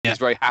was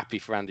very happy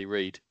for Andy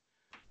Reid.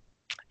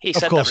 He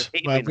said that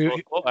repeatedly in the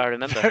fourth quarter, I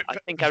remember. I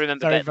think I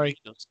remember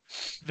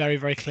very,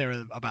 very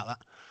clear about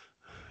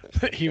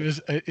that. He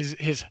was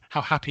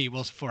how happy he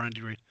was for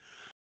Andy Reid.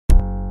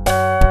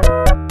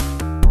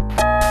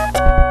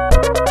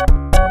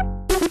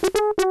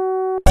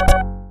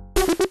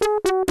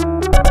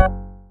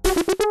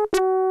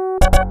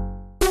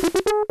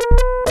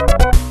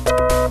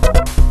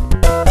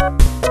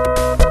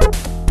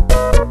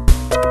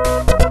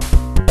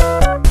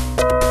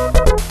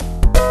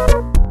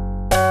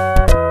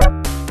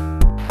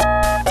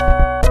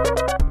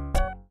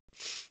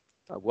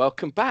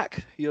 Welcome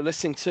back. You're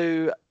listening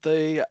to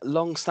the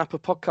Long Snapper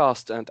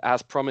podcast, and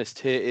as promised,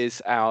 here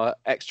is our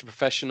extra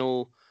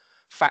professional,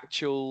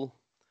 factual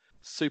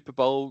Super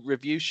Bowl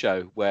review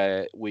show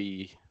where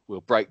we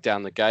will break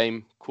down the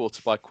game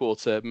quarter by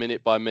quarter,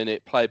 minute by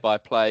minute, play by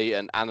play,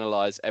 and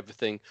analyze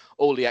everything,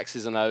 all the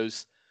X's and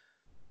O's.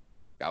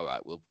 All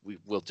right,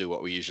 we'll do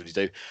what we usually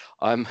do.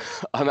 I'm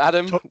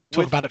Adam.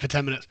 Talk about it for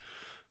 10 minutes.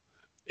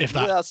 If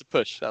that. Yeah, that's a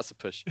push. That's a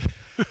push.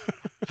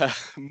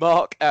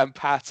 Mark and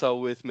Pat are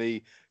with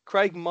me.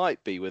 Craig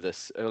might be with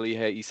us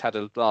earlier. He's had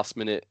a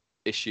last-minute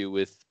issue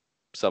with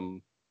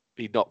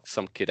he knocked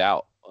some kid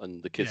out,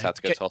 and the kids had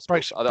to go to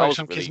hospital. Broke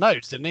some kid's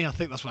nose, didn't he? I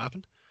think that's what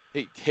happened.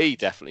 He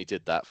definitely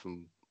did that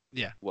from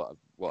what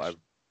I'm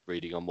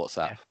reading on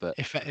WhatsApp. Yeah. But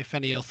if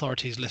any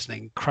authorities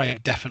listening,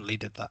 Craig definitely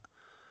did that.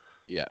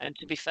 Yeah. And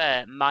to be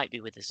fair, might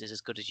be with us is as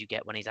good as you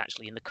get when he's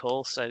actually in the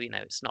call. So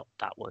it's not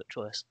that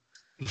worse.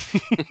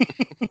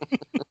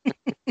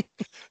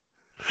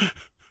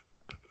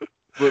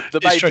 Well,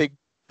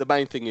 the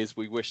main thing is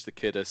we wish the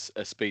kid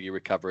a speedy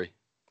recovery.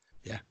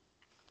 Yeah.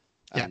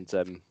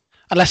 And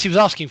unless he was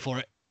asking for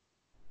it,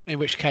 in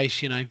which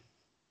case,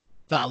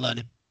 that'll learn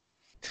him.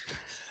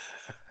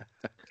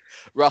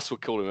 Russ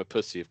would call him a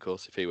pussy, of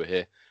course, if he were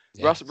here.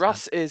 Yeah,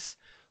 Russ is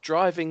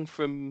driving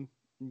from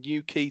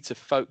Newquay to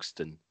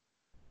Folkestone.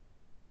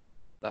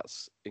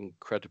 That's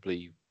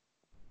incredibly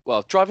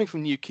well. Driving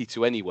from Newquay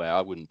to anywhere,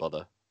 I wouldn't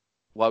bother.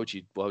 Why would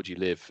you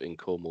live in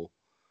Cornwall?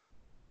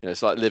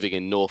 It's like living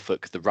in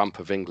Norfolk, the rump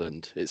of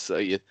England. It's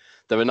there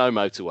are no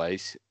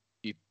motorways.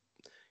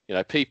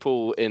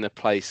 People in a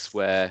place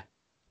where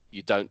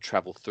you don't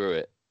travel through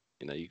it.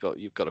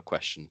 You've got a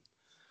question.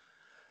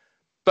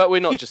 But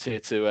we're not just here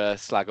to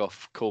slag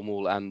off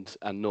Cornwall and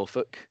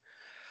Norfolk.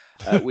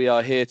 We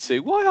are here to.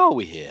 Why are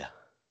we here?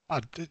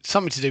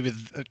 Something to do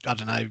with I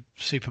don't know,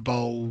 Super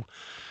Bowl.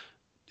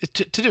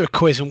 To do a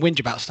quiz and whinge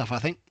about stuff, I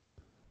think.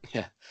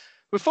 Yeah.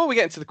 Before we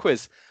get into the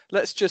quiz,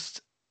 let's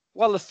just.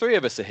 While the three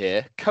of us are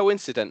here,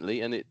 coincidentally,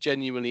 and it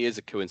genuinely is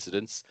a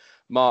coincidence,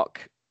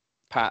 Mark,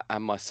 Pat,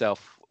 and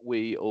myself,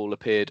 we all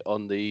appeared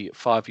on the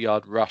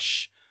 5-Yard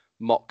Rush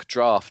mock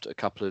draft a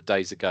couple of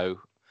days ago,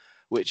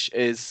 which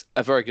is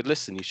a very good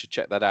listen. You should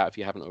check that out if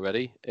you haven't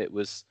already. It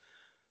was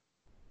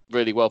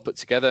really well put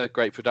together,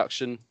 great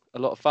production, a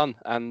lot of fun,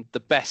 and the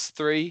best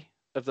three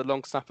of the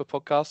Long Snapper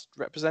podcast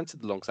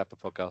represented the Long Snapper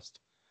podcast.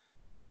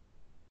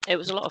 It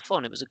was a lot of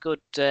fun. It was a good,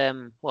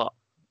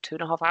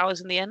 2.5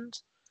 hours in the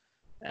end?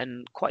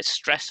 And quite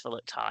stressful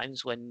at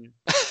times when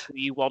who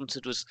you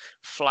wanted was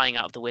flying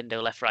out of the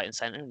window left, right, and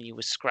centre, and you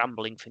were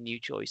scrambling for new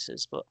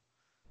choices. But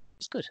it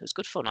was good. It was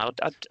good fun. I'd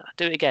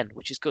do it again,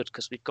 which is good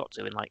because we've got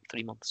to in like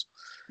 3 months.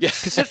 Yeah.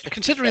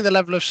 Considering the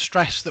level of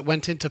stress that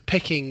went into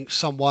picking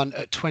someone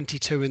at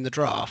 22 in the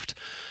draft,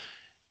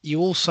 you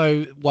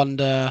also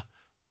wonder,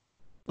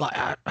 like,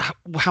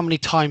 how many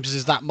times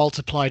is that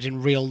multiplied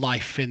in real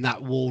life in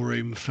that war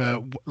room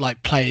for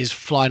like players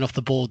flying off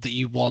the board that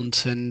you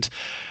want and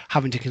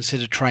having to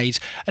consider trades.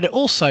 And it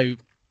also,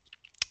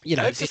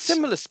 it's a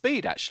similar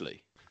speed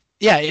actually.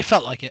 Yeah, it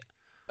felt like it.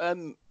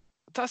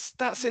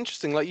 That's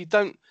interesting. Like, you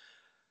don't,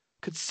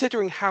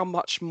 considering how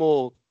much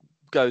more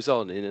goes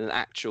on in an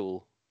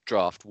actual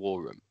draft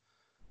war room,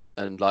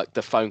 and like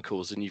the phone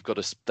calls, and they've got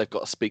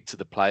to speak to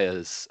the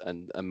players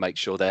and make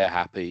sure they're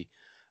happy,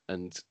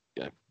 and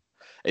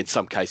in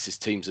some cases,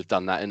 teams have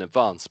done that in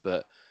advance,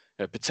 but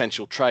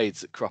potential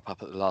trades that crop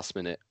up at the last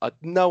minute.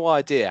 I've no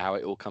idea how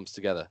it all comes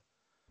together.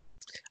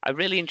 I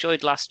really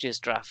enjoyed last year's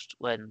draft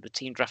when the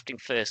team drafting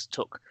first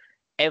took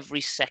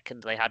every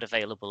second they had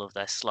available of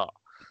their slot.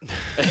 And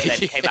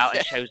then came out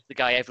and chose the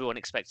guy everyone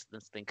expected them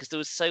to think. Because there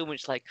was so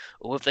much like,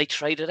 have they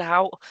traded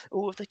out?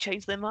 Have they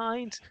changed their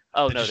mind?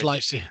 Oh, no, they're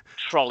just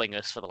trolling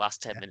us for the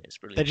last 10 minutes.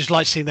 Brilliant. They just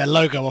like seeing their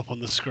logo up on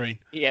the screen.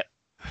 Yep.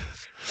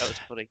 That was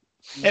funny.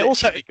 It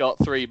also got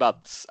 3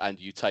 months, and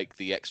you take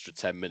the extra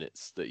 10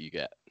 minutes that you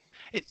get.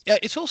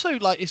 It's also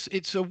like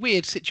it's a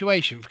weird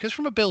situation because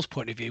from a Bills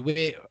point of view,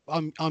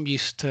 I'm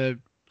used to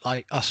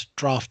like us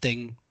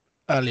drafting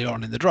earlier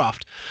on in the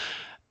draft,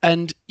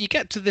 and you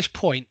get to this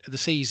point of the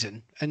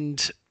season,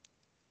 and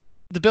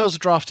the Bills are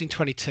drafting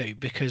 22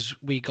 because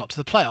we got to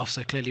the playoffs,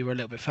 so clearly we're a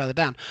little bit further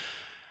down,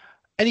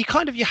 and you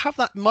have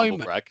that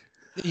moment.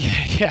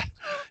 Yeah,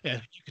 you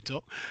can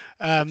talk.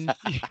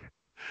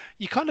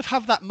 You kind of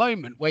have that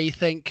moment where you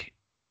think,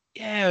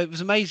 yeah, it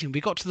was amazing.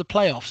 We got to the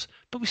playoffs,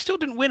 but we still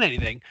didn't win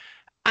anything.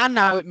 And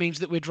now it means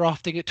that we're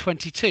drafting at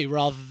 22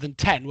 rather than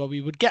 10, where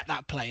we would get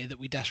that player that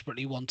we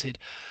desperately wanted.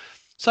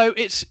 So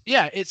it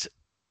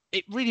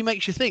really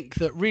makes you think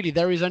that really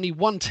there is only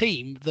one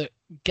team that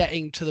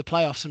getting to the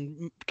playoffs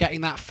and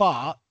getting that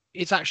far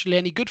is actually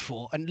any good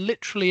for, and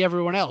literally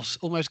everyone else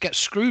almost gets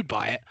screwed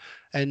by it.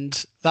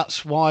 And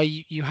that's why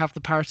you have the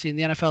parity in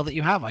the NFL that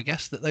you have, I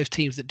guess, that those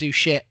teams that do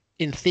shit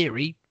in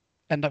theory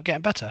end up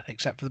getting better,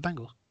 except for the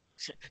Bengals.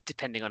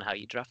 Depending on how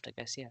you draft, I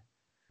guess, yeah.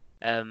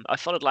 I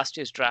followed last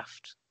year's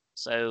draft,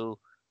 so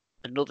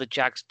another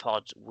Jags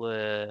pod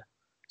were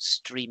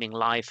streaming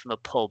live from a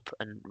pub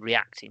and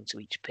reacting to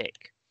each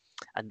pick,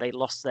 and they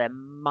lost their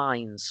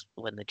minds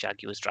when the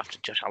Jaguars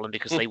drafted Josh Allen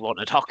because they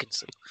wanted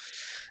Hockenson.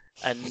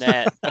 And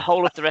the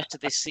whole of the rest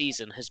of this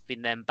season has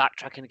been them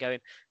backtracking and going,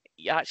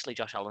 yeah, actually,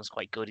 Josh Allen's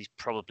quite good. He's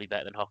probably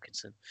better than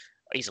Hockenson.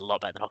 He's a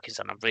lot better than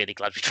Hockenson. I'm really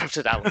glad we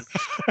drafted Allen.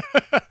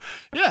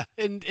 Yeah,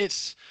 and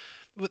it's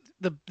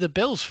the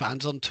Bills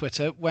fans on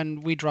Twitter,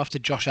 when we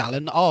drafted Josh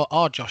Allen,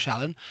 our Josh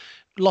Allen,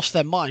 lost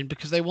their mind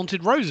because they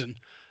wanted Rosen.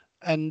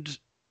 And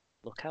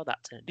look how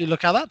that turned out. You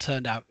look how that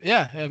turned out.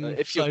 Yeah.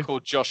 If you're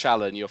called Josh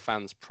Allen, your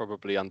fans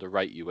probably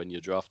underrate you when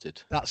you're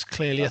drafted. That's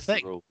clearly That's a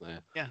thing. The rule there.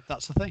 Yeah,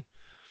 that's the thing.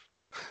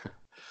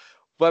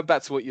 Going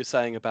back to what you're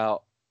saying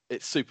about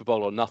it's Super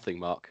Bowl or nothing,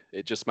 Mark,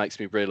 it just makes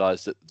me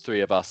realise that the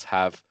three of us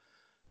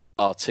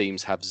our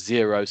teams have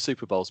 0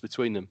 Super Bowls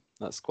between them.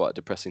 That's quite a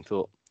depressing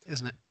thought.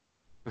 Isn't it?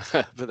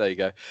 But there you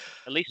go.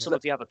 At least some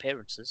of you have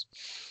appearances.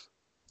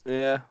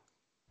 Yeah.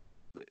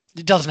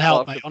 It doesn't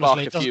help, mate.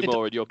 Honestly, a few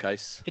more in your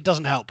case. It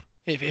doesn't help.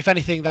 If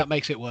anything, that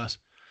makes it worse.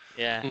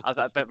 Yeah,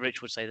 I bet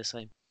Rich would say the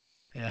same.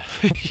 Yeah,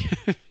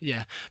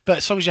 yeah. But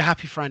as long as you're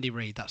happy for Andy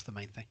Reid, that's the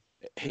main thing.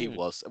 He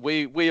was.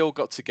 We all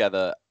got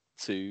together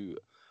to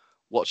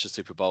watch the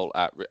Super Bowl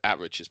at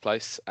Rich's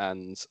place,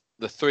 and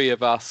the three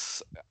of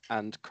us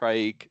and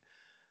Craig,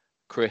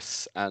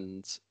 Chris,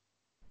 and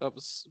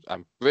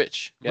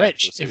Rich. Yeah,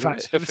 Rich, in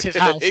fact, it was his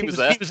house. He was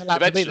there. He was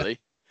allowed eventually. to be there.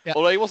 Yeah.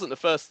 Although he wasn't the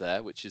first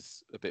there, which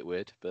is a bit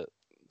weird, but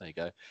there you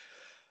go.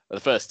 The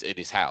first in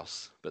his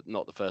house, but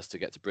not the first to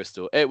get to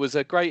Bristol. It was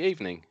a great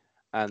evening.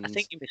 And I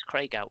think you missed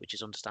Craig out, which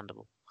is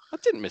understandable. I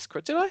didn't miss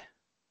Craig, did I?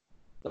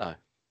 No.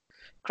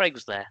 Craig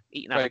was there,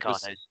 eating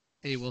avocados.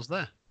 He was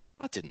there.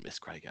 I didn't miss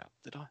Craig out,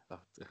 did I?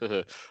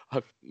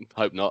 I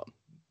hope not.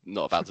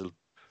 Not about to.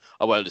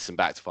 I won't listen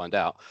back to find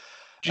out.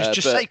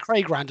 Just say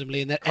Craig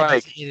randomly and then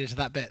edit it into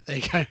that bit. There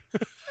you go.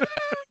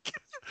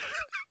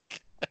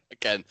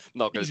 Again,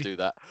 not going to do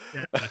that.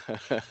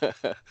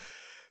 Yeah.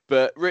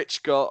 But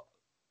Rich got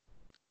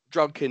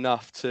drunk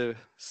enough to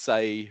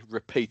say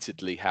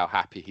repeatedly how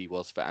happy he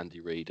was for Andy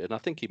Reid, and I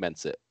think he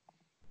meant it.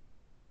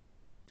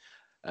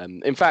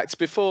 In fact,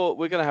 before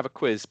we're going to have a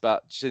quiz,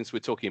 but since we're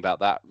talking about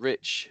that,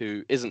 Rich,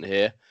 who isn't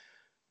here,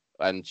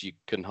 and you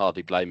can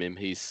hardly blame him,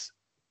 he's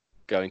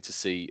going to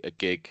see a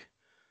gig.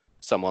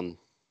 Someone,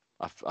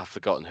 I've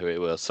forgotten who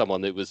it was,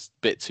 someone that was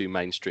a bit too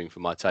mainstream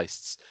for my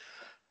tastes.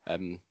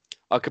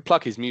 I could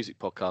plug his music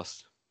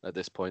podcast at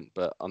this point,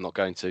 but I'm not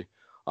going to.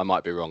 I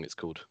might be wrong. It's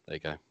called. There you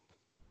go.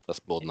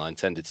 That's more than I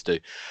intended to do.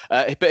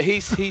 But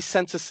he's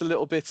sent us a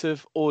little bit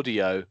of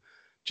audio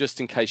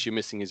just in case you're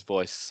missing his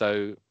voice.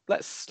 So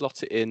let's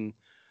slot it in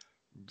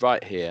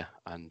right here.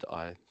 And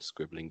I'm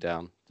scribbling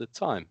down the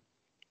time.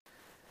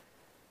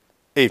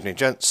 Evening,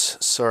 gents.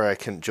 Sorry I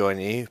couldn't join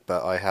you,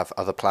 but I have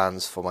other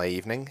plans for my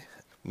evening.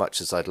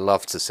 Much as I'd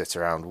love to sit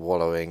around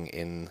wallowing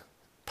in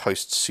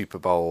post-Super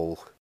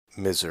Bowl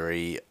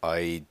misery,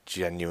 I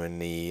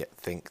genuinely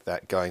think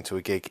that going to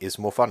a gig is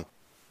more fun.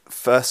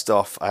 First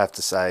off, I have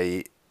to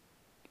say,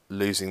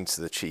 losing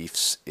to the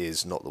Chiefs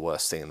is not the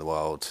worst thing in the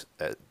world.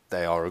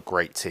 They are a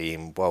great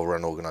team,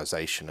 well-run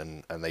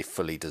organisation, and they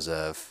fully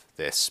deserve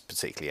this,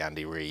 particularly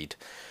Andy Reid,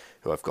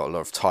 who I've got a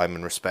lot of time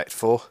and respect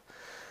for.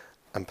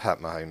 And Pat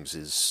Mahomes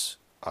is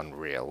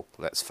unreal.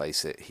 Let's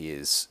face it, he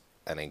is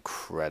an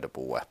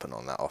incredible weapon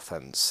on that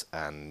offense,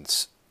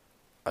 and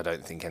I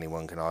don't think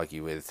anyone can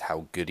argue with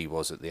how good he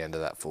was at the end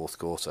of that fourth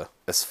quarter.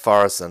 As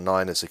far as the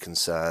Niners are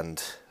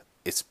concerned,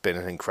 it's been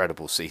an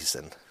incredible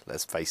season.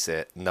 Let's face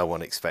it, no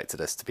one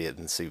expected us to be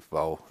in the Super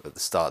Bowl at the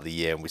start of the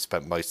year, and we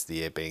spent most of the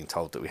year being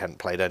told that we hadn't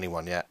played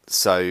anyone yet.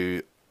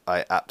 So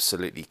I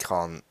absolutely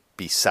can't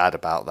be sad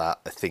about that.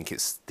 I think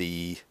it's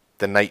the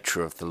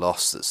nature of the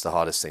loss that's the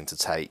hardest thing to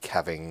take,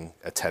 having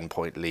a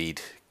 10-point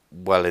lead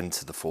well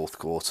into the fourth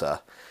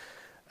quarter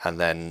and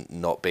then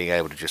not being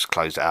able to just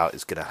close it out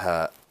is going to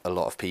hurt a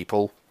lot of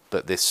people.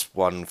 But this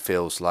one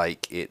feels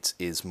like it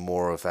is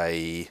more of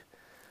a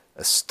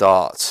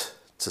start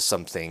to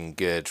something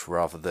good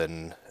rather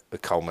than a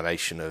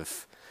culmination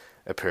of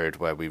a period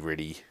where we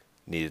really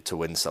needed to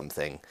win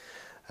something.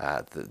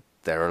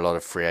 There are a lot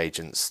of free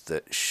agents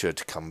that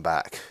should come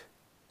back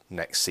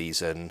next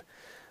season.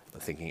 I'm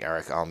thinking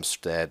Eric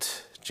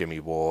Armstead, Jimmy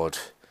Ward.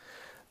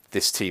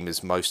 This team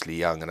is mostly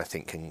young and I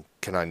think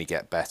can only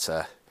get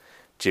better.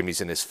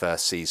 Jimmy's in his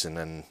first season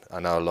and I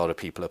know a lot of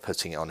people are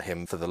putting it on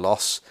him for the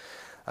loss,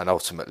 and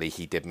ultimately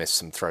he did miss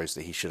some throws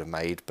that he should have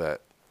made,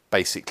 but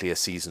basically a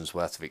season's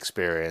worth of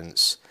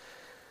experience.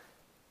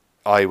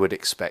 I would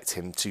expect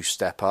him to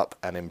step up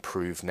and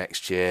improve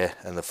next year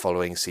and the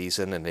following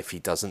season. And if he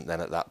doesn't,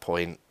 then at that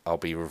point, I'll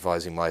be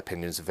revising my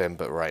opinions of him.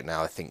 But right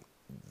now, I think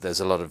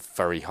there's a lot of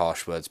very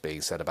harsh words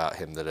being said about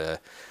him that are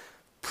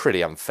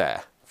pretty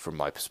unfair from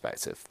my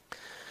perspective.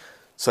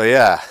 So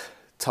yeah,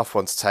 tough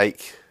one to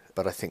take,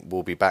 but I think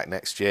we'll be back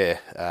next year.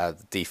 The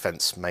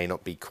defense may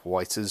not be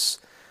quite as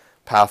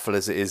powerful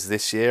as it is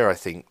this year. I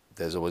think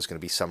there's always going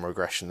to be some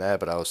regression there,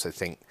 but I also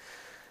think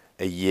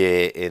a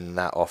year in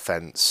that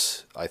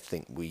offense, I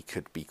think we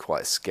could be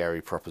quite a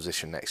scary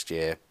proposition next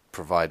year,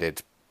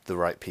 provided the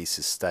right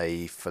pieces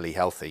stay fully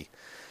healthy.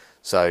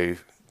 So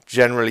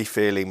generally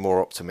feeling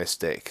more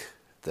optimistic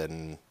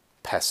than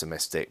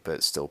pessimistic,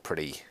 but still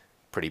pretty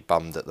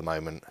bummed at the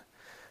moment.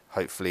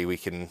 Hopefully we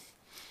can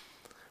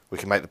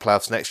make the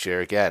playoffs next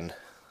year again.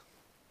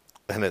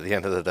 And at the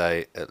end of the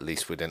day, at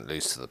least we didn't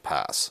lose to the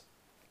Pats.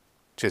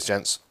 Cheers,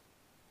 gents.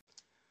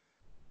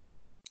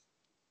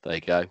 There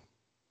you go.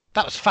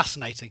 That was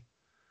fascinating.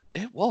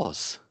 It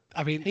was.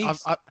 I mean,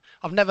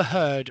 I've never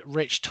heard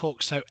Rich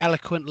talk so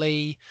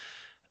eloquently,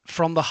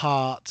 from the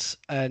heart,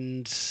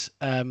 and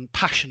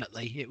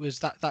passionately. It was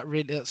that's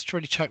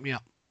really choked me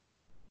up.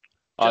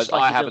 Just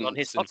like I haven't on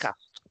his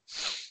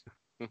podcast.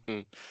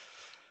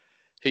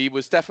 He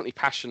was definitely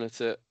passionate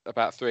at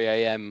about 3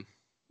 a.m.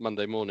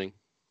 Monday morning.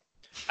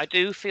 I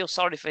do feel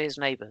sorry for his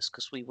neighbours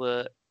because we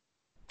were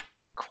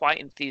quite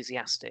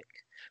enthusiastic,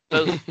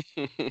 both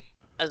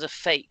as a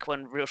fake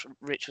when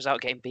Rich was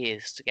out getting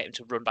beers to get him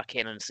to run back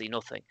in and see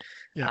nothing,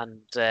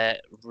 and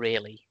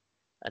really,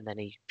 and then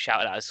he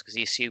shouted at us because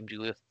he assumed we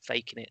were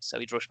faking it, so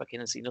he'd rush back in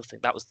and see nothing.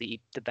 That was the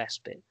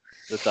best bit.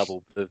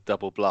 The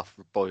double bluff,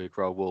 boy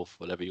grow wolf,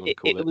 whatever you want to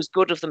call it. It was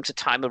good of them to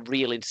time a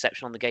real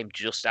interception on the game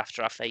just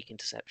after our fake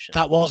interception.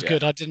 That was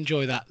good. I did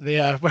enjoy that.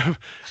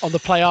 On the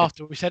play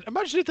after, we said,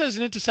 imagine if there's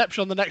an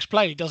interception on the next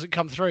play, it doesn't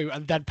come through,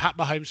 and then Pat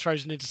Mahomes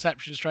throws an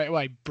interception straight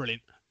away.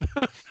 Brilliant.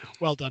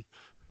 Well done.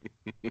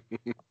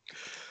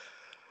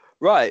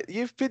 Right,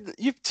 you've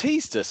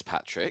teased us,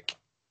 Patrick.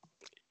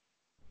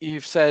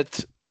 You've said,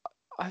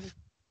 I'm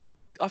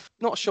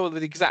not sure of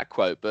the exact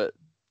quote, but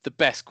the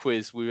best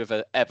quiz we've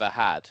ever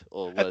had,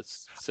 or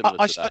words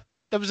similar to that.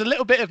 There was a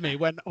little bit of me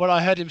when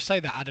I heard him say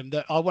that, Adam,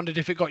 that I wondered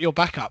if it got your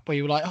back up, where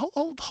you were like,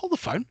 hold the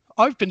phone.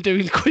 I've been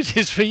doing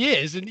quizzes for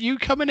years, and you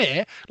come in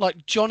here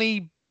like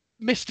Johnny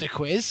Mr.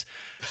 Quiz,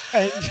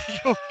 and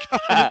you're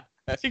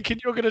thinking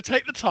you're going to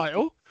take the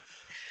title.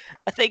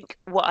 I think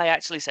what I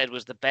actually said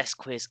was the best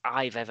quiz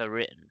I've ever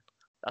written.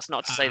 That's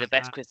not to say the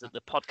best quiz that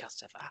the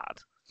podcast's ever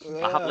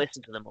had. I have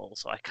listened to them all,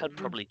 so I could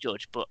probably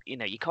judge. But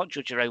you can't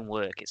judge your own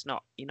work.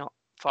 You're not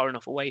far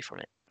enough away from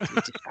it.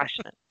 It's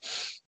dispassionate.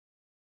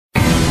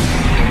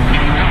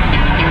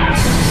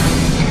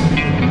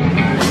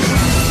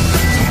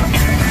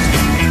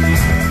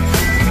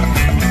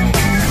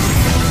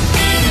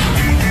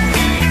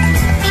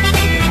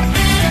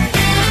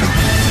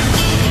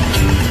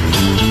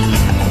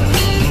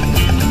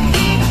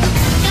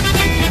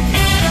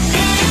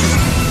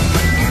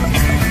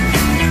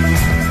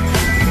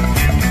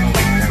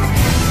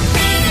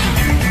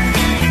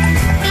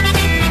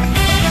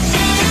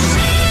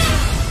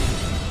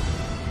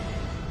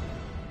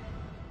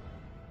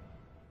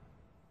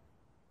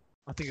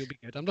 I think it'll be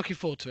good. I'm looking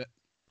forward to it.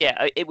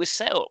 Yeah, it was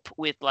set up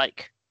with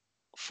like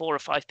 4 or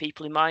 5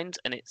 people in mind,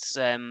 and it's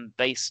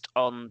based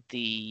on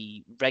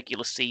the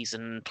regular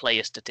season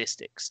player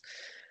statistics.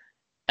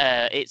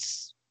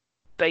 It's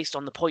based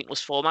on the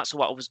pointless format, so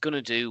what I was going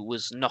to do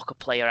was knock a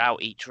player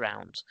out each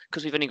round.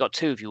 Because we've only got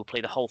 2 of you, we'll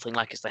play the whole thing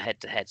like it's the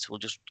head-to-head, so we'll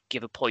just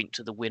give a point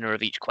to the winner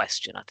of each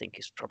question, I think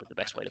is probably the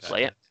best way to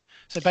play it.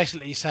 So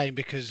basically you're saying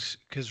because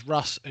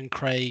Russ and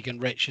Craig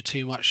and Rich are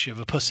too much of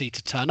a pussy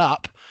to turn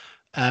up,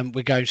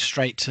 we're going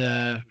straight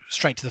to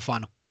the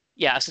final.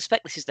 Yeah, I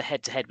suspect this is the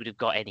head-to-head we'd have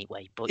got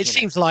anyway. But it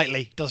seems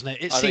likely, doesn't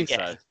it? I think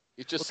so.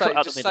 You just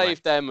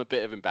save them a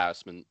bit of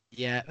embarrassment.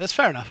 Yeah, that's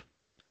fair enough.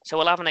 So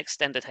we'll have an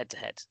extended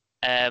head-to-head.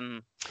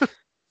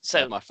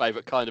 So my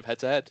favourite kind of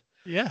head-to-head.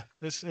 Yeah,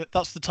 that's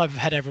the type of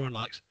head everyone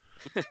likes.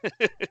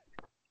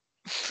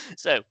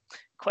 So,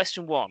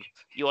 question 1: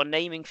 you are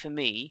naming for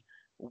me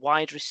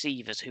wide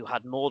receivers who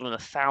had more than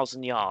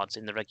 1,000 yards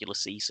in the regular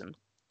season.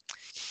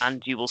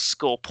 And you will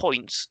score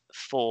points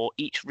for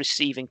each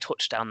receiving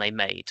touchdown they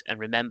made. And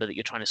remember that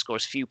you're trying to score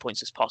as few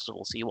points as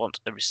possible. So you want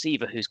a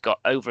receiver who's got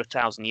over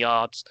 1,000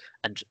 yards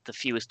and the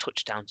fewest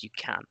touchdowns you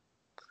can.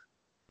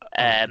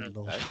 Good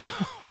Lord.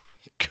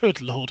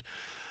 Good Lord.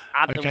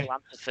 Adam will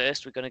answer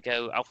first. We're going to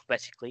go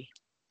alphabetically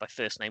by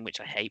first name, which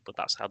I hate, but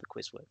that's how the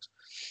quiz works.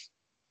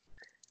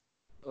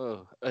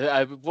 Oh,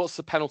 what's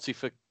the penalty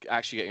for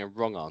actually getting a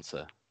wrong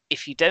answer?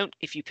 If you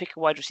pick a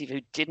wide receiver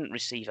who didn't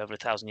receive over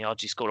 1,000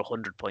 yards, you score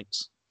 100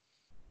 points.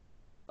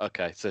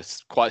 Okay, so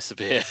it's quite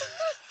severe.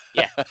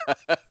 Yeah.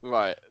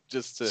 Right.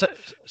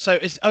 So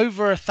it's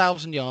over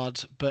 1,000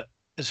 yards, but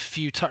as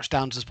few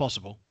touchdowns as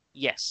possible.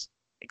 Yes,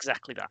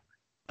 exactly that.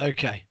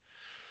 Okay.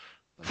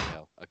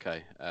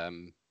 Okay.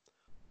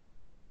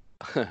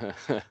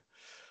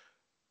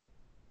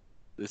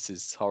 This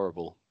is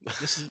horrible.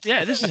 This is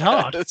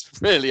hard. It's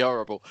really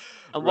horrible.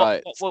 And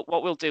Right. what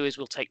we'll do is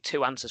we'll take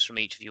 2 answers from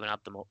each of you and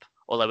add them up.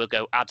 Although we'll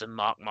go Adam,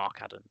 Mark,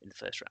 Adam in the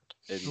first round.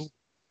 In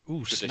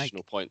Ooh,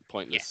 traditional snake.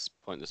 pointless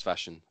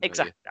fashion.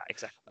 Exactly.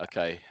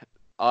 Okay.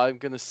 I'm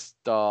going to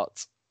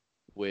start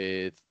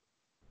with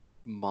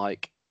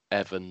Mike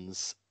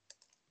Evans.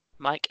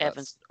 Mike That's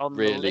Evans on the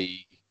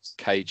really list.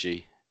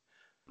 cagey.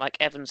 Mike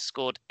Evans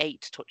scored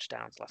 8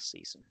 touchdowns last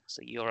season,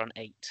 so you're on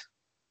 8.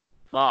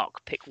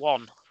 Mark, pick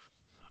 1.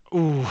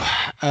 Ooh,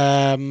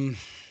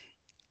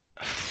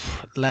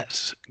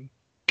 let's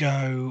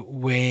go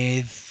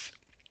with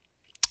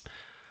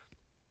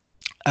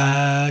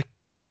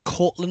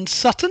Cortland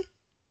Sutton.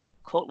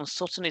 Cortland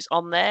Sutton is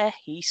on there.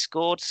 He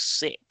scored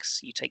 6.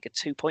 You take a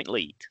 2-point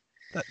lead.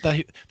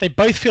 They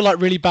both feel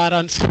like really bad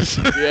answers.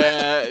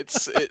 Yeah,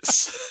 it's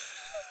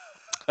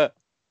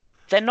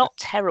They're not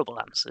terrible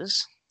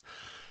answers.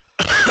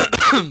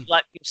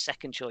 Like your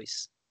second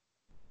choice.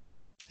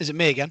 Is it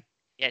me again?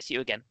 Yes,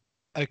 you again.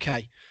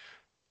 Okay.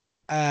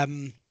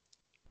 I'm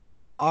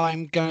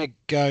going to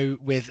go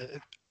with.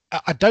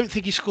 I don't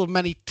think he scored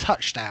many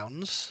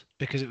touchdowns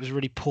because it was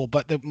really poor.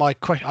 But my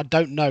question, I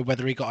don't know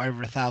whether he got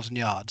over 1,000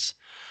 yards.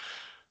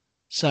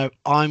 So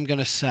I'm going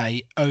to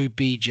say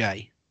OBJ.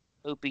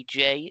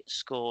 OBJ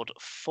scored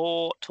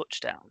 4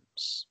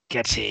 touchdowns.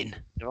 Get in.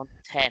 You're on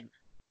 10.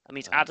 That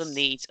means Nice. Adam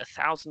needs a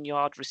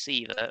 1,000-yard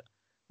receiver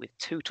with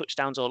 2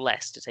 touchdowns or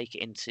less to take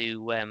it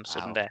into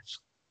sudden Wow. death.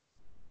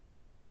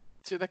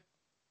 See,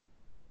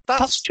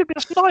 That's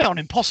nigh on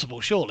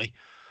impossible, surely.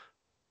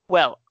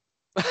 Well,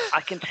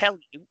 I can tell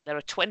you there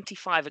are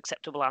 25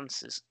 acceptable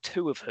answers,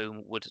 2 of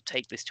whom would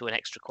take this to an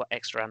extra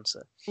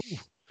answer.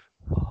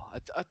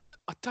 I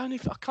don't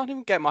even. I can't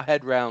even get my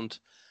head round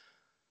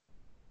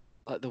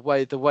like the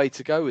way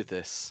to go with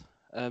this.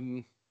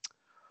 A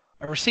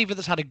receiver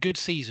that's had a good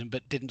season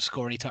but didn't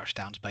score any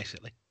touchdowns,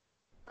 basically.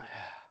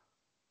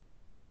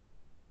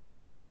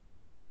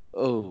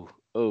 Oh.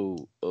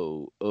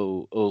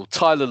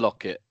 Tyler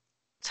Lockett.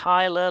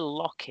 Tyler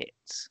Lockett.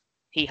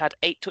 He had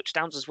 8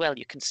 touchdowns as well.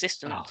 You're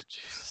consistent, Oh,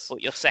 Jesus.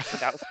 but you're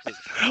second out of 2.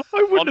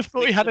 I wouldn't have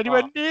thought he Honestly, had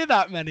anywhere Mark. near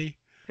that many.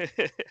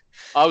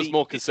 I was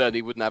more concerned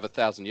he wouldn't have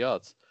 1,000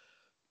 yards.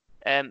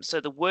 So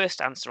the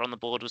worst answer on the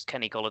board was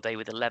Kenny Golladay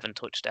with 11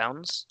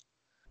 touchdowns.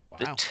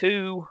 The Wow.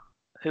 2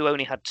 who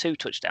only had 2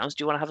 touchdowns.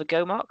 Do you want to have a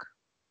go, Mark?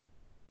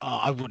 Oh,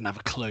 I wouldn't have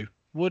a clue.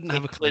 Wouldn't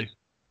have a clue.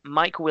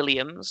 Mike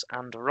Williams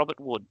and Robert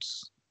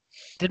Woods.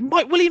 Did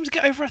Mike Williams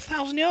get over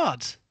 1,000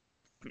 yards?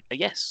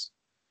 Yes,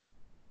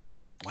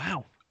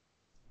 Wow.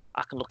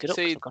 I can look it up.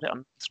 'cause See, I've got it on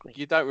the screen.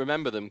 You don't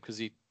remember them because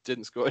he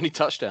didn't score any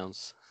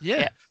touchdowns.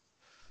 Yeah. Yeah.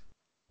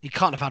 He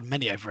can't have had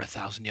many over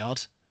 1,000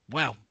 yards.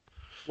 Wow.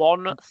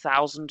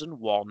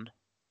 1,001.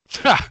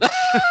 Last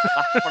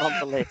one on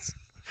the list.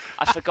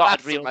 I forgot I'd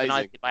That's reorganised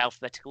amazing. it by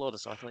alphabetical order,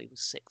 so I thought he was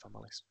 6th on the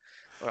list.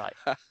 All right.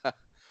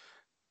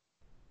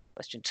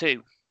 Question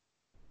 2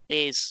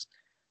 is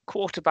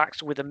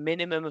quarterbacks with a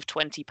minimum of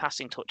 20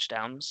 passing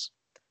touchdowns,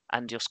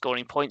 and you're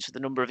scoring points for the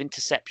number of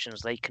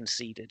interceptions they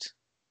conceded.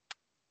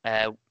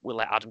 We'll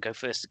let Adam go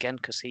first again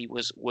because he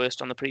was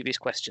worst on the previous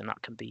question.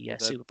 That can be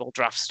Super Bowl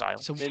draft style.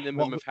 So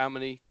Minimum of how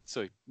many?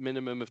 Sorry,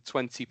 minimum of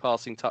 20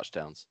 passing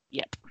touchdowns.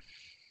 Yep.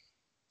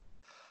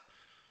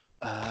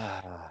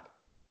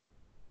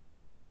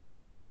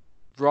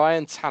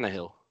 Ryan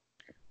Tannehill.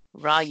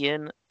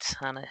 Ryan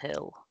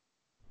Tannehill.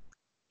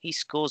 He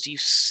scores you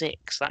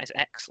 6. That is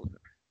excellent.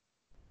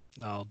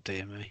 Oh,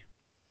 dear me.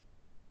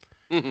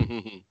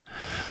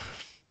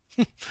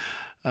 That's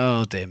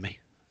Oh, dear me.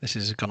 This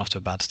has gone off to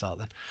a bad start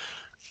then.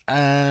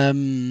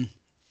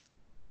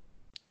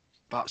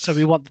 So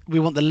we want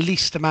the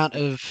least amount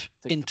of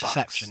Think the Bucks.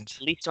 interceptions.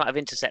 Least amount of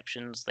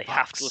interceptions. They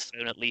have to have Bucks.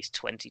 thrown at least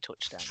 20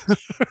 touchdowns.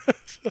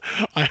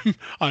 I'm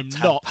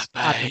not Tampa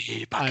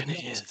Bay I'm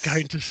Buccaneers. not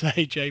going to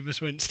say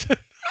Jameis Winston.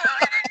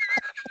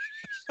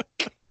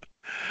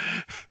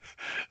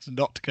 It's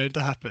not going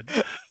to happen.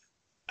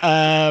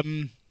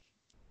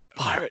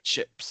 Pirate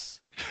ships.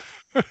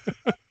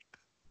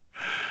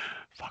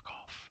 Fuck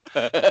off.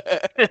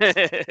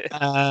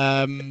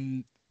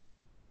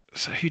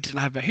 So who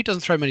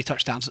doesn't throw many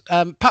touchdowns?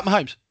 Pat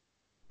Mahomes.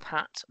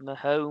 Pat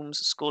Mahomes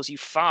scores you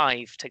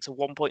 5, takes a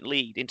 1-point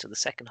lead into the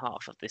second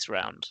half of this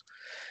round.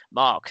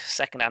 Mark,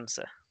 second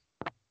answer.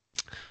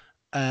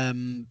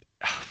 I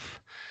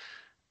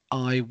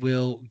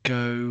will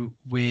go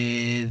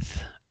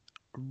with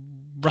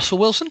Russell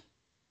Wilson.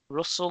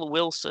 Russell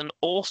Wilson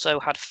also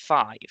had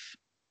 5.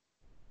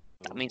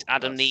 That means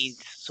Adam That's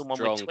needs someone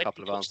strong with 20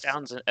 couple of answers.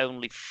 touchdowns and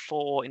only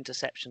 4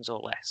 interceptions or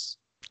less.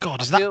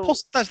 God, is I that feel-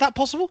 is that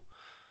possible?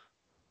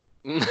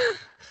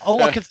 Oh,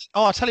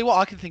 I'll tell you what.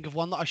 I can think of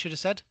one that I should have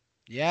said.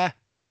 Yeah,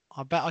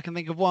 I bet I can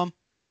think of one.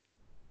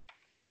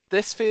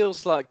 This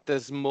feels like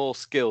there's more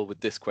skill with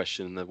this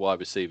question than the wide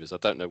receivers. I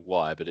don't know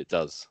why, but it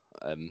does.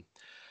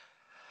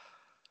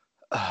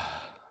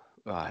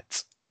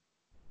 Right.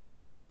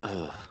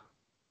 Ugh.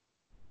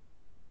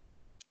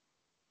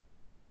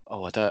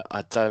 Oh, I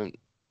don't.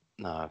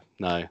 No.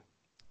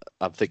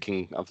 I'm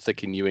thinking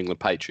New England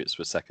Patriots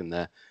for a second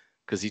there,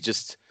 because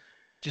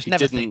Just He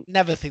never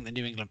didn't- think the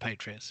New England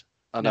Patriots.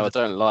 I know. I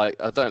don't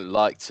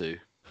like to.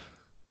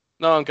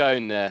 No, I'm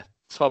going there.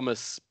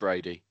 Thomas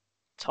Brady.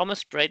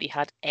 Thomas Brady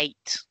had 8.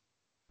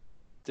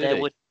 Did There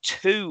he? were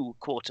 2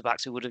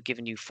 quarterbacks who would have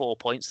given you 4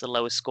 points, the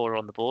lowest scorer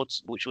on the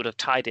boards, which would have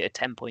tied it at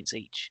 10 points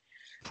each.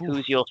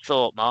 Who's your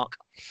thought, Mark?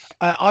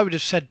 I would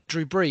have said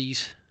Drew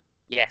Brees.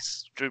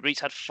 Yes, Drew Brees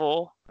had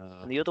 4.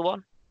 And the other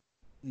one?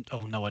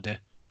 Oh, no idea.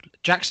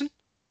 Jackson?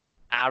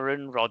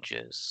 Aaron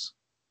Rodgers.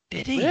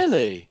 Did he?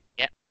 Really?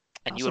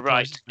 And That you were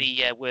right. surprises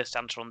me. The worst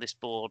answer on this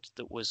board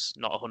that was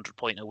not a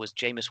 100-pointer was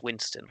Jameis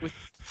Winston. With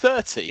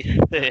 30.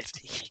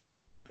 30.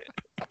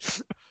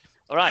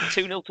 All right,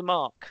 2-0 to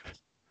Mark.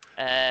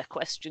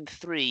 Question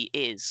 3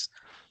 is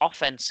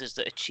offenses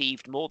that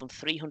achieved more than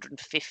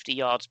 350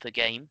 yards per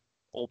game,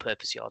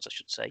 all-purpose yards, I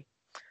should say,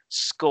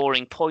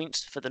 scoring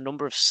points for the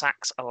number of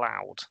sacks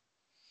allowed.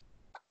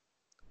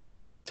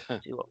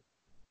 See what?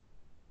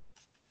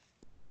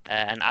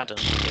 And Adam,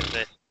 you go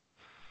first.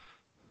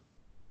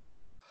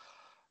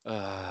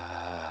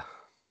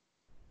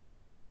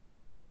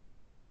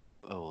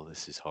 Oh,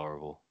 this is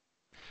horrible.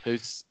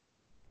 Who's?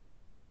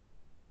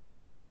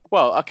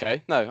 Well,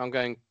 okay. No, I'm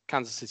going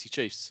Kansas City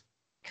Chiefs.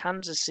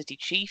 Kansas City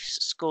Chiefs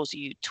scores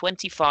you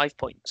 25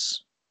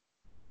 points.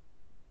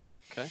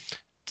 Okay.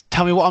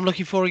 Tell me what I'm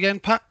looking for again,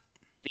 Pat.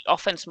 The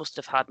offense must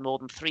have had more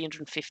than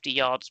 350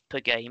 yards per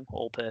game,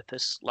 all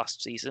purpose,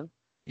 last season.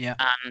 Yeah.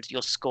 And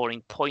you're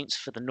scoring points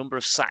for the number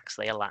of sacks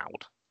they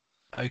allowed.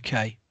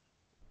 Okay.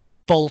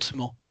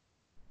 Baltimore.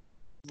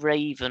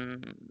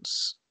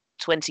 Ravens,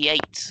 28.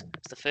 It's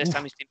the first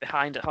time he's been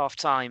behind at half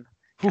time.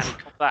 Can he Oof.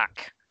 come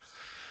back?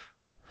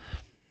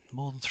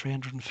 More than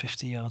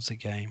 350 yards a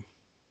game.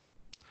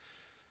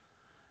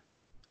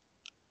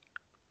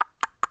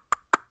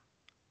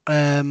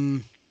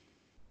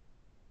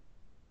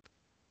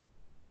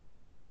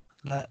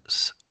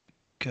 Let's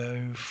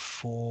go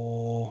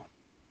for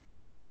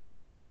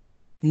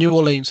New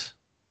Orleans.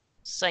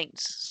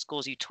 Saints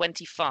scores you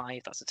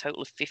 25. That's a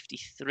total of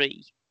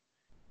 53.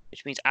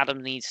 Which means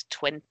Adam needs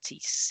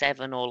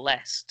 27 or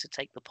less to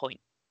take the point.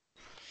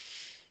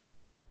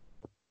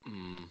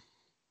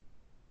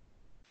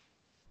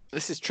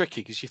 This is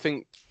tricky because you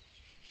think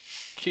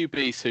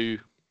QBs who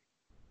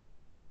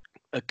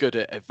are good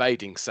at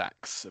evading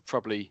sacks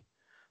probably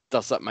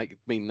does that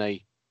mean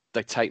they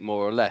take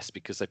more or less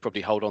because they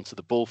probably hold on to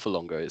the ball for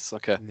longer. It's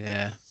like a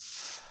Yeah.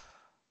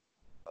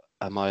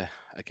 Am I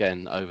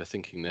again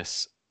overthinking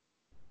this?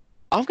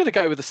 I'm going to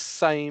go with the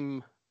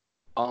same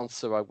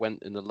answer I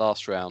went in the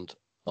last round.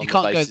 On You the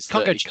can't go. basis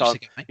Can't that go Chiefs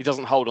again, mate. he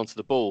doesn't hold on to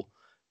the ball.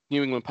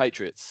 New England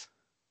Patriots.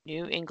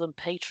 New England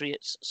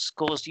Patriots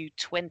scores you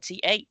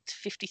 28,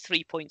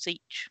 53 points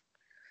each.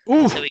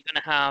 Ooh. So we're going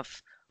to have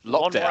one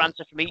more Lockdown.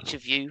 answer from each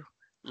of you.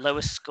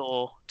 Lowest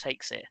score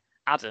takes it.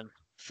 Adam,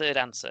 third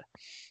answer.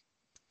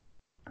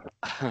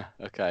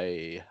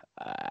 Okay.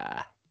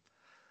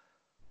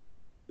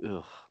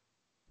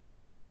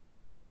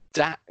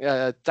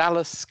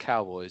 Dallas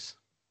Cowboys.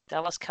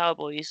 Dallas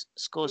Cowboys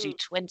scores you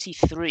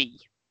 23.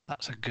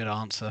 That's a good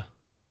answer.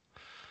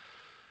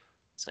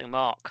 So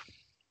Mark.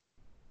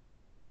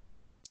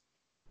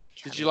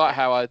 Did you like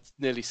how I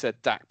nearly said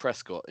Dak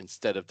Prescott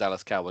instead of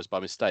Dallas Cowboys by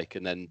mistake,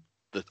 and then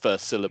the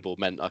first syllable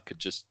meant I could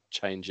just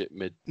change it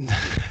mid?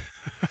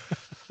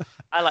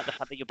 I like the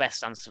fact that your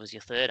best answer was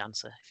your third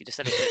answer. If you just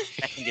said it was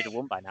second, you'd have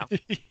won by now.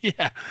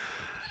 Yeah.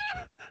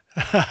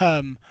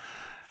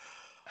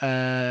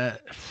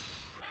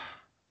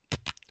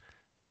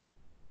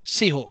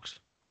 Seahawks.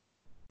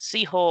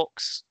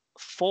 Seahawks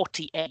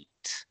 48.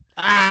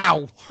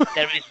 Ow!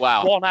 There is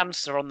Wow. one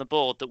answer on the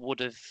board that would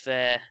have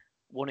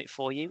won it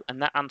for you,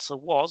 and that answer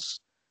was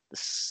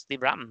the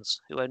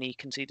Rams, who only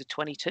conceded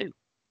 22.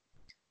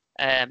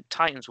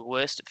 Titans were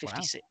worst at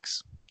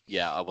 56.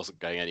 Yeah, I wasn't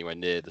going anywhere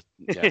near the.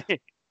 Yeah.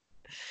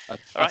 I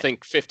right.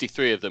 think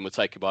 53 of them were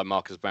taken by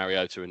Marcus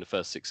Mariota in the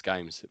first 6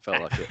 games. It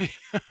felt like it.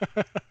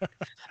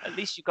 At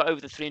least you got over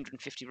the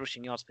 350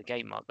 rushing yards per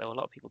game mark, though. A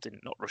lot of people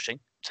didn't, not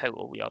rushing,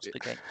 total yards per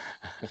game.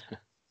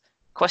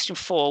 Question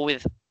 4,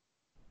 with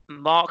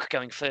Mark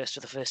going first for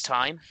the first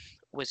time,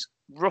 was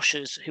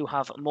rushers who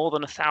have more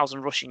than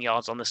 1,000 rushing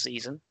yards on the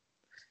season,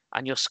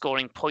 and you're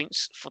scoring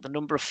points for the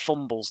number of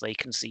fumbles they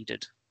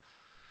conceded.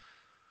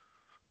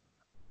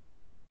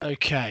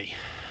 Okay.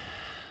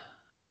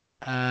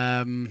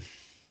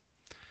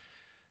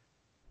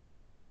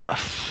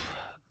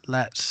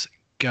 Let's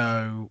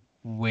go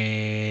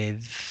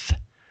with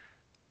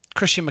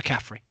Christian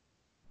McCaffrey.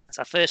 That's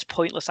our first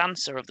pointless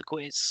answer of the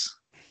quiz.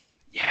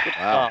 Yeah. Good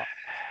Wow. start.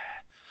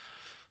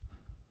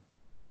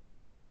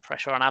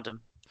 Pressure on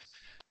Adam.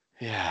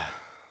 Yeah.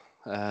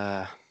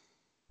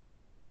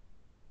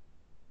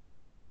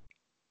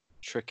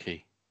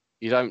 Tricky.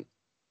 You don't,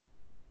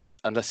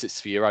 unless it's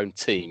for your own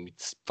team,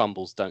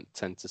 fumbles don't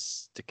tend to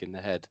stick in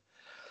the head.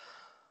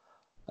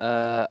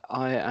 I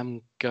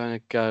am going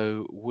to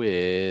go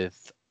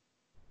with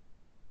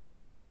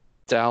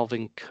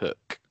Dalvin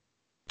Cook.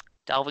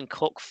 Dalvin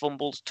Cook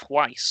fumbled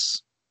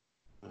twice.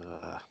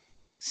 Uh,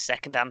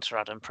 Second answer,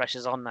 Adam.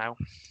 Pressure's on now.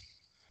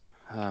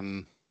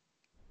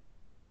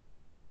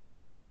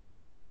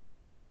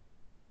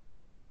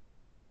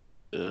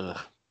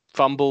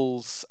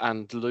 Fumbles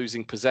and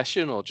losing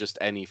possession, or just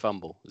any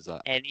fumble? Is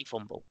that Any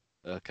fumble?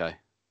 okay?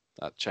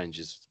 That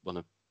changes one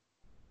of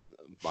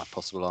my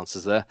possible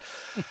answers there.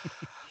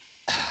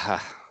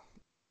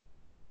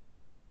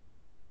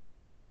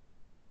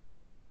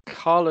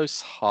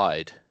 Carlos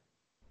Hyde.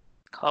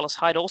 Carlos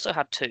Hyde also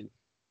had 2.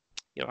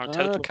 You're on a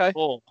total Okay. of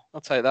 4.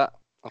 I'll take that.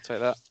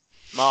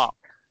 Mark,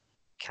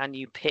 can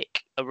you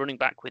pick a running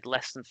back with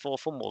less than 4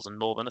 fumbles and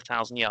more than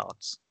 1,000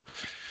 yards?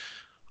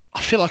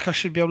 I feel like I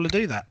should be able to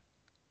do that.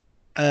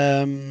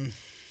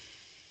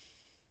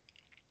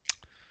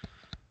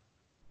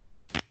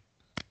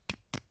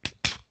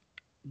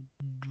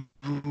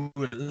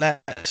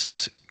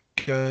 Let's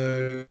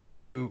go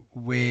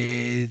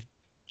with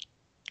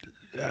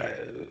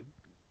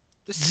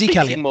The Zeke speaking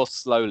Elliott. more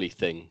slowly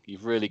thing.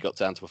 You've really got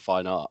down to a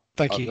fine art.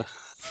 Thank you.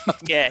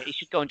 Yeah, he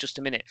should go in just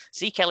a minute.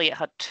 Zeke Elliott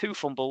had 2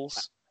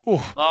 fumbles.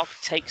 Oh, Mark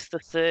takes the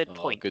 3rd Oh,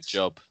 point. good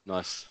job.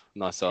 Nice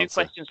 2 answer.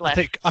 questions I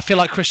left. feel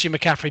like Christian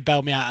McCaffrey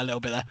bailed me out a little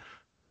bit there.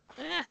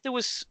 There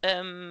was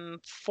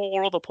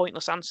 4 other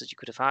pointless answers you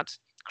could have had.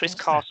 Chris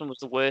Carson was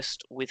the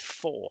worst with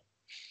 4,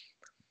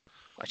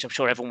 which I'm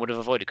sure everyone would have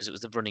avoided because it was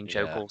the running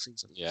joke Yeah. all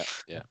season. Yeah.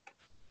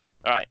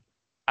 All right.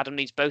 Adam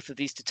needs both of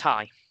these to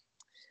tie.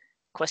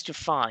 Question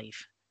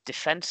 5.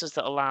 Defenses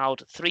that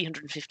allowed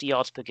 350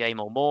 yards per game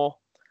or more,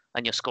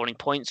 and you're scoring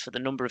points for the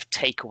number of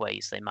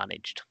takeaways they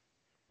managed.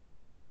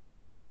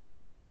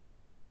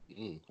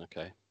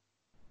 Okay.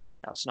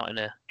 That's not in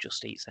a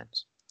Just Eat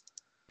sense.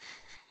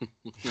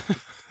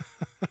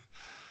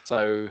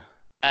 So,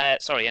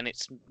 Sorry, and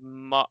it's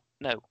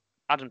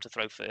Adam to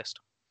throw first.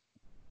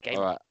 Game.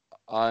 all right.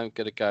 I'm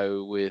going to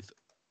go with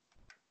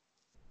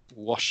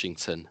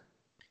Washington.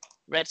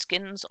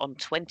 Redskins on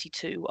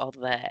 22 are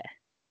there.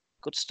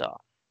 Good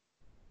start.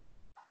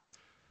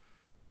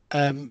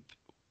 What am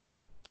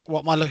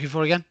I looking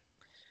for again?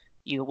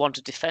 You want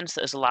a defense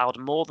that has allowed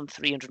more than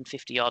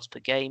 350 yards per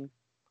game,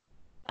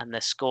 and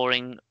they're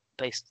scoring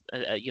based.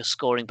 You're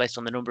scoring based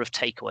on the number of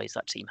takeaways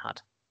that team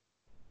had.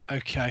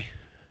 Okay.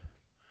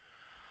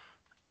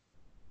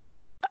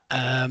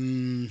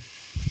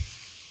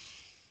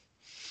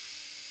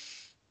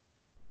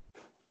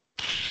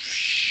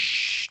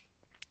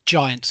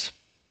 Giants.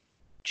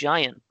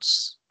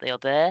 Giants, they are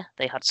there.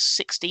 They had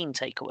 16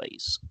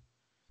 takeaways.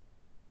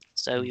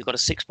 So you've got a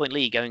 6-point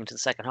lead going into the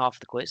second half of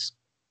the quiz,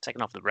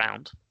 second half of the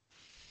round.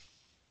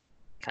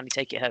 Can you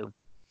take it home?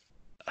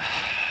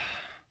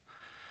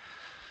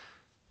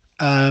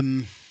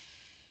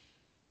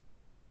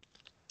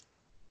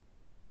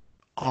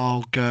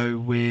 I'll go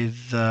with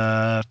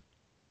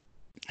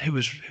who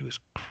was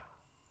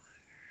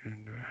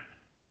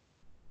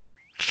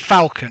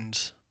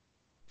Falcons.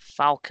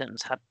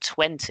 Falcons had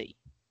 20,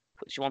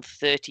 puts you on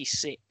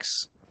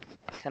 36.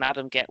 Can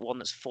Adam get one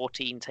that's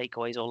 14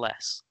 takeaways or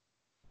less?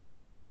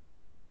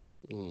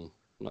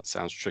 That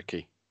sounds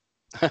tricky.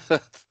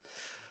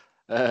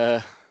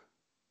 Oh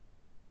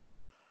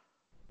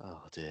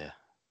dear.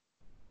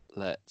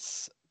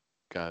 Let's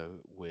go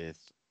with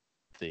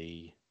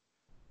the.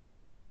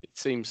 It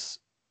seems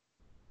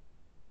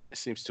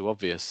too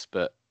obvious,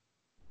 but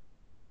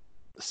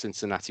the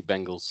Cincinnati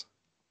Bengals.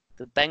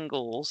 The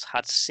Bengals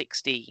had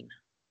 16.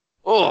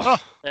 Oh,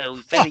 So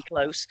very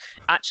close.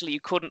 Actually, you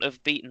couldn't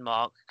have beaten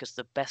Mark because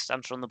the best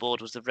answer on the board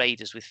was the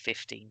Raiders with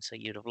 15. So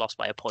you'd have lost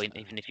by a point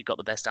even if you got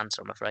the best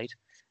answer, I'm afraid.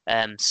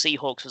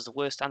 Seahawks was the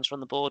worst answer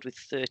on the board with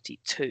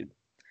 32.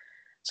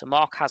 So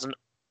Mark has an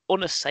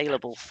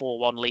unassailable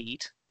 4-1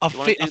 lead. Do you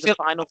want to do the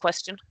final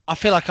question? I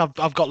feel like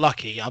I've got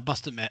lucky, I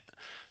must admit.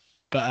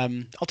 But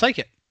I'll take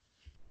it.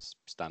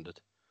 standard.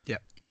 Yeah.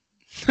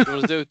 Do you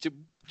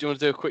want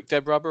to do a quick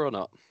Deb Rubber or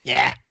not?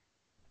 Yeah.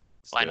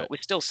 Why not?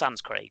 We're still Sans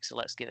Craig, so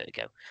let's give it a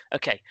go.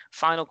 Okay,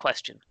 final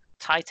question.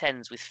 Tight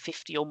ends with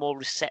 50 or more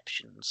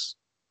receptions,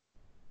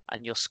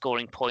 and you're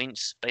scoring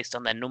points based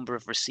on their number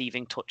of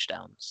receiving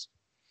touchdowns.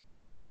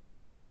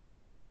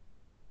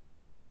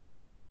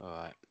 All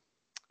right.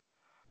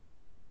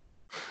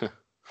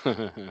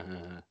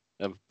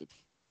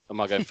 Am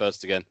I going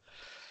first again?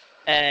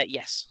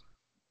 Yes.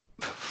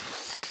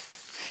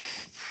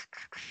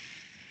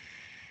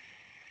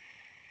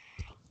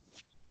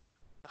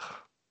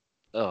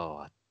 Oh,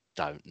 I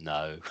don't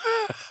know.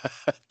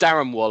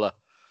 Darren Waller.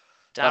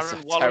 That's a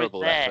Darren Waller is terrible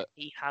there. effort.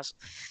 He has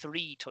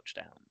 3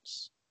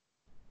 touchdowns.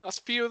 That's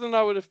fewer than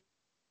I would have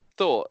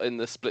thought in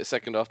the split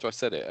second after I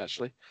said it,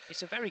 actually.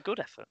 It's a very good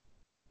effort.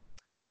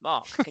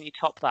 Mark, can you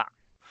top that?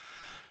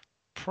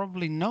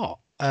 Probably not.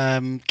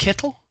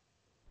 Kittle?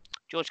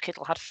 George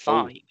Kittle had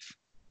 5.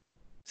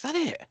 Is that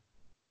it?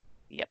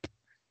 Yep.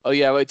 Oh,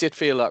 yeah, well, it did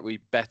feel like we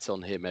bet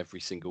on him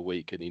every single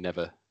week and he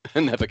never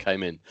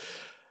came in.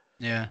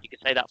 Yeah. You could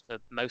say that for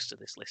most of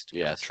this list. to be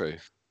Yeah, honest. true.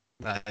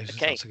 Okay.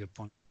 That's a good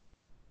point.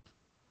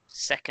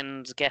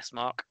 Second guess,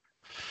 Mark.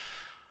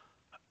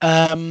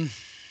 I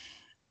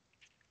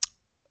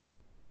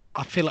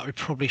feel like we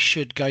probably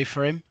should go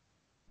for him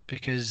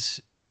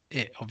because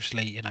it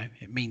obviously,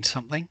 it means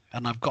something.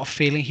 And I've got a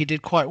feeling he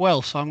did quite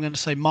well. So I'm going to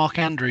say Mark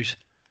Andrews.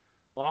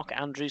 Mark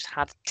Andrews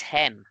had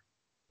 10.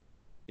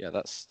 Yeah,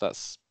 that's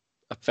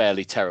a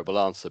fairly terrible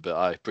answer, but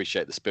I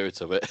appreciate the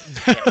spirit of it.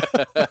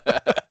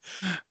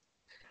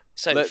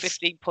 So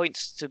 15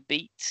 points to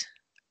beat.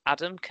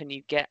 Adam, can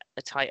you get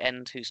a tight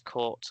end who's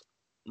caught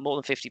more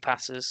than 50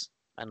 passes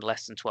and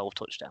less than 12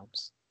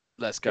 touchdowns?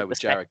 Let's go with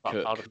Jared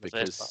Cook,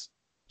 because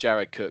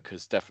Jared Cook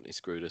has definitely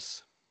screwed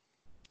us.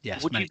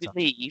 Yes. Would you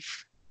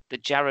believe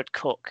that Jared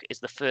Cook is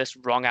the first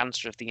wrong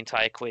answer of the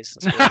entire quiz?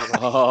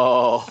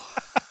 Oh,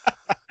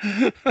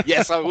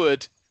 yes, I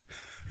would.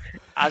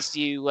 As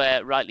you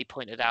rightly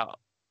pointed out,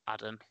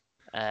 Adam.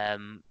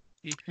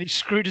 He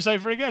screwed us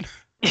over again.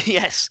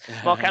 Yes,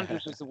 Mark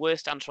Andrews was the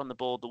worst answer on the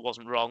board that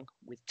wasn't wrong,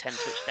 with 10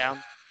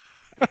 touchdowns.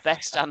 The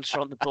best answer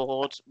on the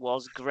board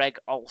was Greg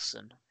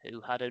Olsen,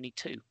 who had only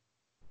 2.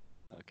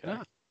 Okay.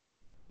 Yeah.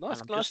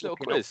 Nice little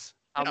quiz.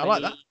 How many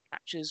like that.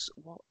 catches?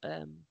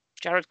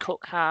 Jared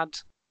Cook had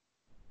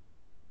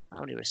how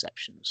many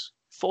receptions?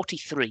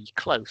 43,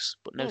 close,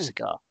 but no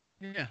cigar.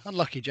 Yeah,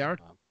 unlucky, Jared.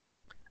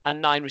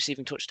 And 9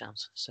 receiving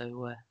touchdowns.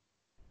 So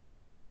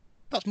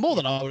that's more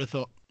than I would have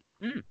thought.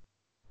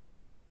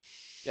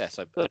 Yeah,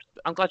 so good.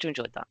 I'm glad you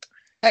enjoyed that.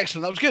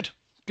 Excellent. That was good.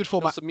 Good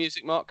format. Some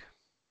music, Mark.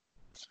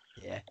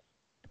 Yeah.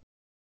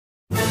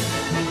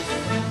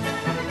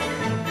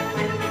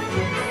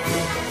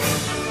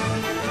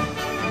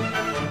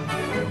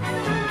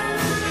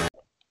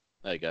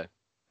 There you go.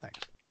 Thanks.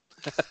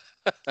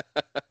 That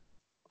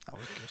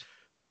was good.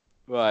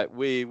 Right,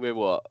 we're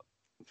what?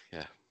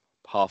 Yeah,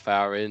 half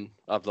hour in.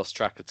 I've lost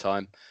track of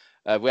time.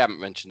 We haven't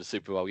mentioned the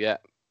Super Bowl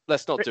yet.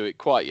 Let's not do it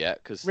quite yet,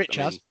 because Rich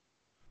has.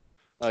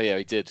 Oh yeah,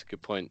 he did.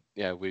 Good point.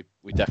 Yeah, we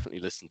definitely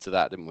listened to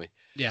that, didn't we?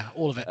 Yeah,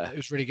 all of it. It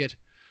was really good.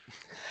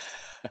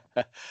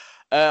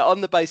 On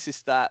the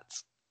basis that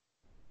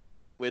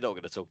we're not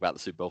going to talk about the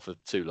Super Bowl for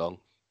too long,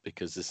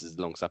 because this is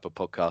a Long Snapper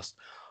podcast,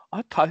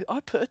 I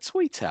put a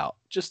tweet out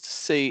just to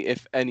see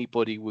if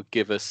anybody would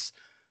give us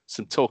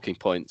some talking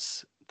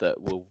points that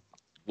were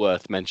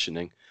worth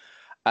mentioning.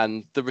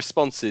 And the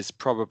responses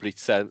probably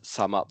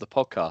sum up the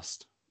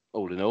podcast,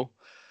 all in all.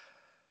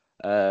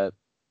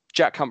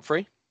 Jack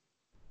Humphrey.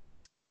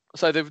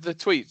 So the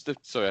tweet,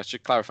 sorry, I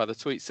should clarify. The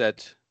tweet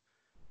said,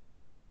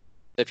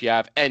 if you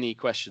have any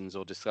questions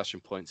or discussion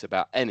points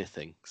about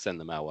anything, send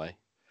them our way.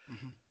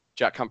 Mm-hmm.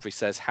 Jack Humphrey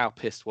says, how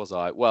pissed was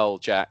I? Well,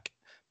 Jack,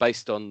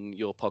 based on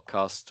your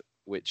podcast,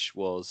 which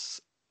was,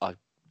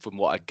 from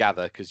what I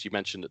gather, because you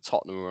mentioned that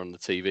Tottenham were on the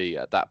TV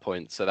at that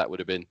point, so that would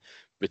have been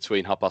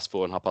between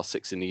 4:30 and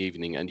 6:30 in the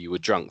evening, and you were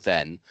drunk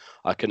then.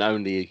 I can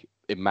only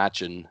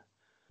imagine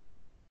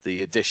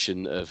the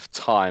addition of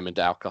time and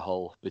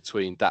alcohol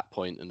between that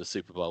point and the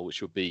Super Bowl,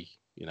 which would be,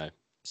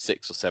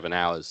 6 or 7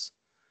 hours.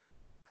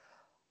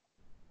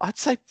 I'd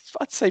say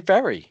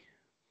very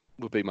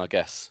would be my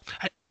guess.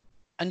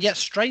 And yet,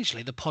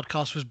 strangely, the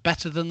podcast was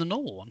better than the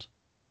normal ones.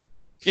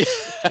 Yeah.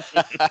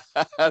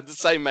 The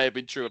same may have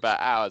been true about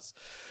ours.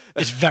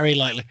 It's very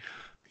likely.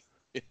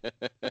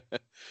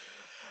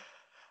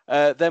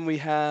 Then we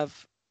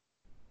have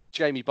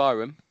Jamie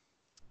Byram.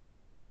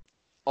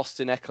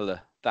 Austin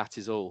Eckler, that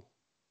is all.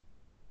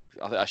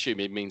 I assume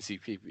it means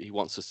he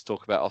wants us to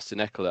talk about Austin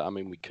Eckler. I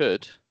mean, we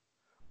could.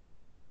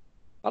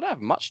 I don't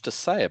have much to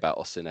say about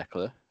Austin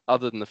Eckler,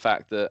 other than the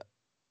fact that,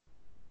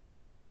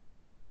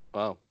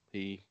 well,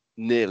 he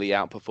nearly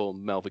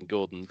outperformed Melvin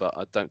Gordon, but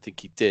I don't think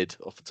he did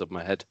off the top of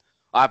my head.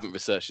 I haven't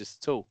researched this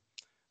at all.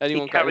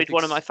 He carried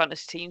one of my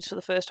fantasy teams for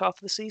the first half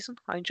of the season.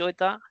 I enjoyed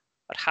that.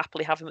 I'd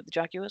happily have him at the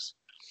Jaguars.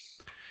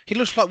 He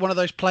looks like one of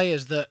those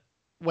players that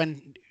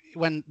when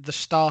the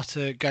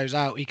starter goes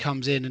out, he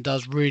comes in and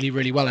does really,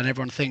 really well, and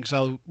everyone thinks,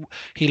 oh,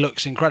 he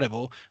looks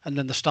incredible, and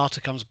then the starter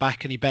comes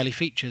back and he barely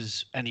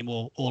features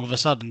anymore all of a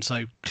sudden,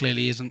 so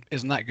clearly isn't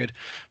that good.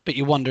 But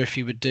you wonder if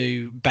he would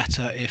do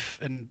better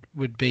and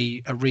would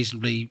be a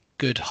reasonably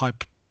good, high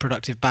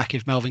productive back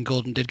if Melvin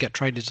Gordon did get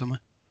traded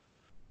somewhere.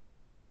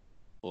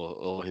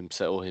 Or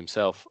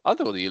himself. I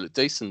thought he looked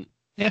decent.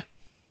 Yeah.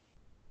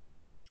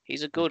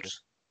 He's a good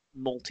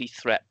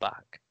multi-threat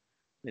back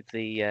with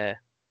the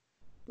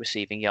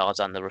receiving yards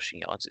and the rushing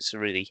yards. It's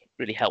really,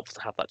 really helpful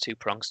to have that 2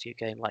 prongs to your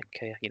game,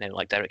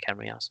 like Derrick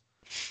Henry has.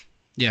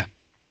 Yeah.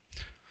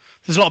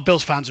 There's a lot of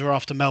Bills fans who are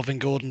after Melvin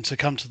Gordon to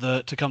come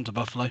to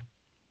Buffalo.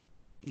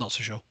 Not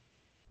so sure.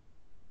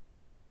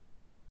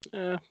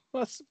 Yeah.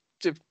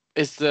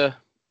 Is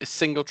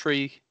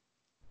Singletary?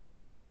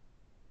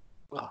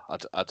 Well,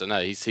 I don't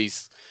know.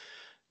 He's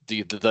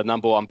the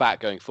number one back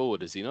going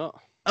forward, is he not?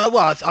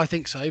 Well, I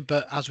think so.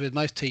 But as with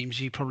most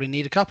teams, you probably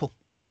need a couple.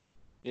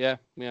 Yeah.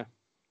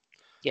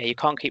 Yeah, you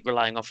can't keep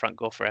relying on Frank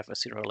Gore forever.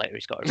 Sooner or later,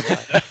 he's got to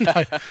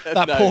retire.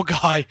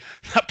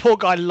 That poor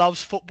guy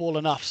loves football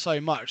enough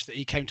so much that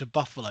he came to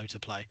Buffalo to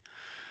play.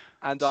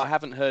 And I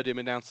haven't heard him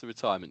announce the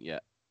retirement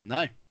yet.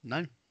 No,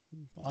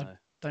 I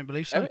don't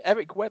believe so.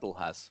 Eric Weddle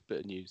has a bit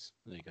of news.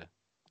 There you go.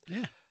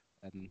 Yeah.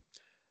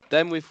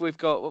 Then we've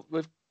got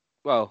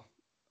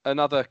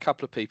another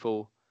couple of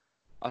people.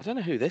 I don't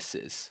know who this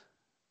is.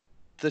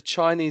 The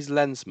Chinese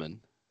Lensman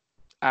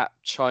at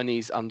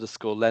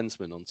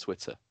Chinese_Lensman on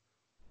Twitter.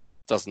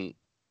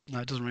 No,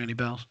 it doesn't ring any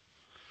bells.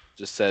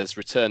 just says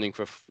returning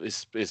for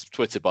his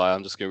Twitter bio.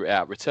 I'm just going to read it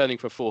out. Returning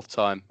for a fourth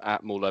time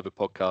at Maulover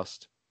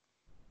Podcast.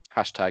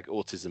 Hashtag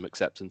autism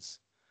acceptance.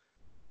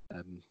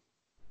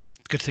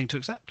 Good thing to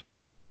accept.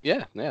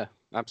 Yeah,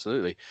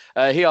 absolutely.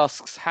 He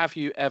asks, have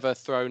you ever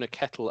thrown a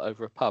kettle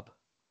over a pub?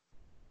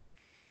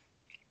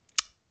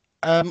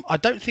 I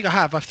don't think I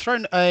have. I've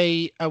thrown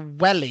a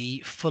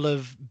welly full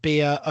of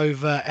beer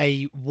over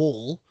a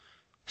wall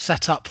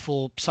set up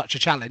for such a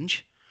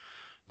challenge.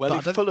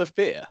 Welly full of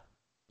beer?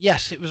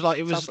 Yes, it was like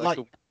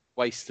a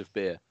waste of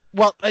beer.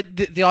 Well,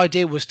 the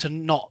idea was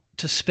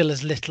to spill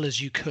as little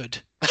as you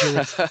could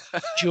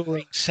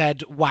during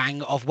said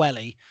wang of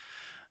welly.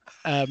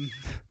 Love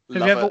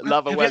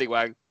a welly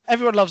wang.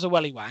 Everyone loves a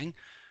welly wang.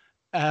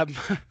 That's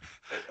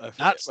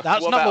what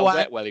number about one. A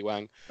wet welly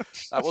wang?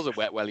 That was a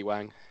wet welly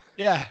wang.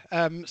 Yeah.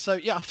 So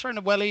yeah, I've thrown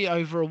a welly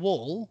over a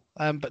wall,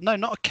 but no,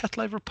 not a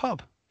kettle over a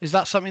pub. Is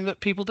that something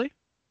that people do?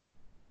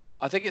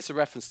 I think it's a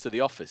reference to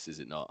The Office, is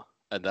it not?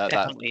 And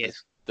that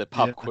is. The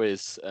pub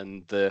quiz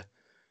and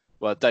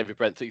David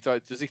Brent.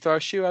 Does he throw a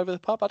shoe over the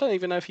pub? I don't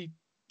even know if he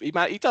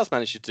does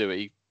manage to do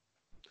it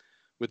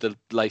with the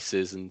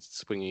laces and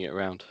swinging it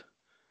around.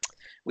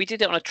 We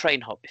did it on a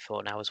train hop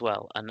before now as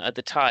well, and at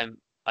the time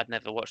I'd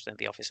never watched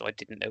The Office, so I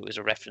didn't know it was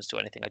a reference to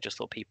anything. I just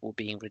thought people were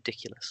being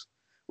ridiculous,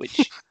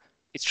 which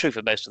it's true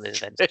for most of the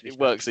events. It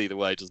works either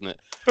way, doesn't it?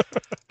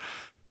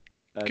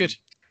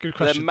 Good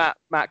question. Then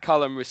Matt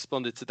Cullen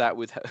responded to that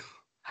with,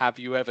 "Have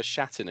you ever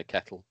shat in a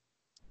kettle?"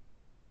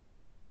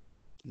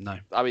 No.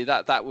 I mean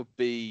that would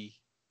be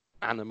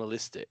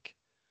animalistic.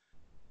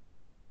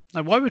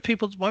 No, why would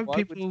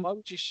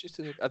you shit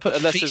in a put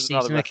unless feces there's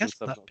another in a reference?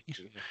 kettle?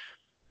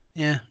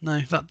 Yeah,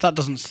 no, that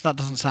doesn't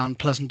sound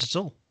pleasant at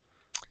all.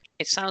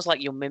 It sounds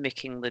like you're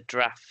mimicking the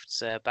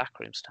Draft's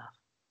backroom staff.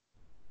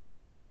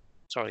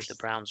 Sorry, the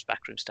Browns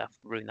backroom staff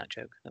ruined that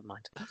joke. Never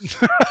mind.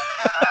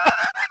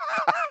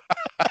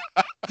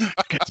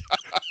 Good.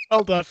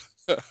 Well done.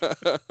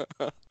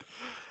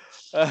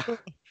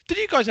 Did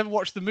you guys ever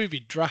watch the movie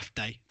Draft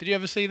Day? Did you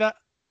ever see that?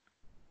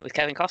 With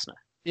Kevin Costner?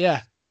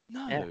 Yeah.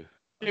 No. Yeah.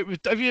 It was.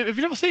 Have you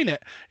never seen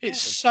it?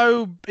 It's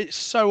so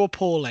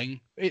appalling.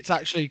 It's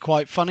actually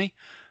quite funny.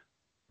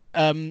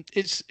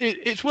 It's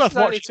worth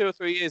watching. Only 2 or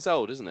 3 years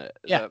old, isn't it?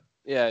 Yeah.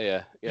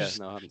 Yeah.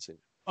 No, I haven't seen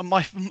it.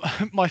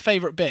 My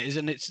favourite bit is,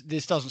 and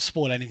this doesn't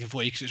spoil anything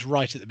for you because it's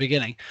right at the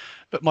beginning,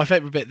 but my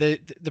favourite bit,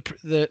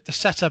 the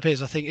setup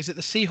is, I think, is it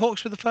the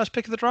Seahawks with the first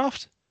pick of the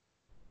draft?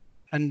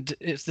 And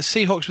it's the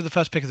Seahawks with the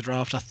first pick of the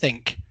draft, I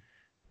think.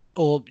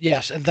 Or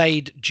yes, and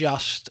they'd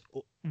just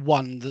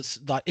won this,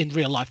 like in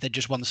real life they'd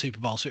just won the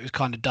Super Bowl, so it was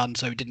kind of done,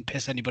 so it didn't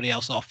piss anybody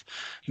else off,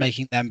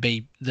 making them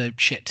be the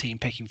shit team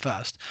picking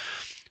first.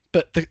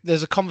 But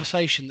there's a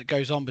conversation that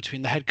goes on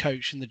between the head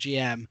coach and the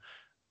GM,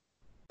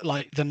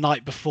 like the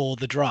night before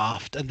the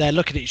draft, and they're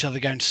looking at each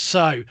other going,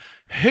 so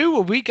who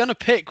are we going to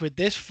pick with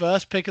this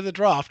first pick of the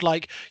draft?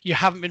 Like, you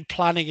haven't been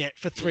planning it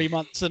for 3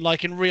 months, and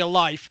like in real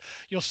life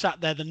you're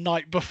sat there the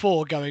night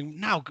before going,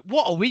 now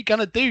what are we going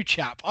to do,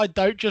 chap? I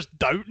don't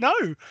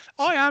know.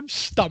 I am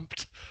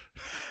stumped.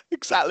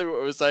 Exactly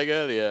what we were saying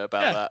earlier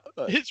about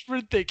that. It's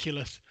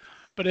ridiculous,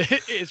 but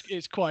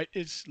it's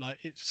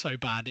so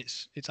bad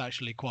it's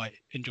actually quite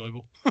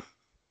enjoyable.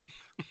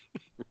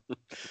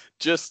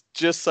 Just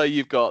so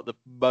you've got the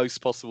most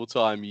possible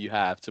time you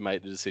have to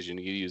make the decision,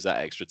 you use that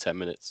extra 10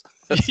 minutes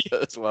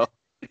as well.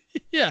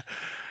 Yeah,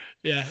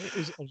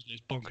 it's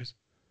bonkers.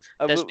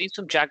 There's been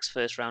some Jags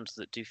first rounds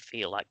that do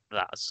feel like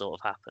that has sort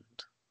of happened.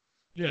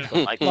 Yeah,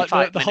 like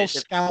the whole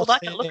scout.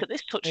 Look at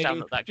this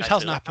touchdown that just guy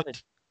hasn't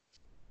happened.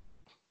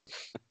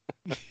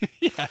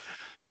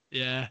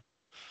 Yeah.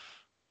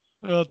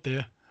 Oh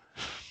dear.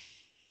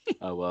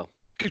 Oh well.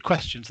 Good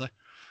questions though.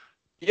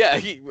 Yeah,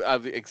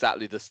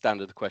 exactly the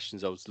standard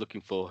questions I was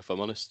looking for, if I'm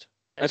honest.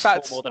 In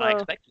fact, more than I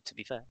expected, to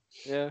be fair.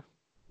 Yeah,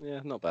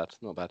 not bad.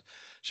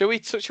 Shall we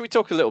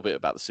talk a little bit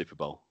about the Super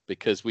Bowl,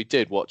 because we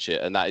did watch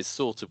it, and that is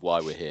sort of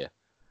why we're here.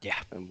 Yeah.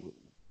 And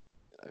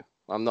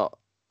we're not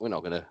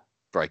going to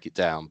break it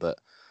down, but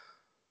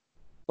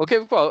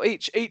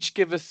each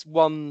give us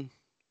one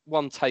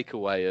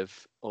takeaway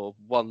or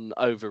one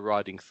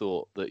overriding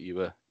thought that you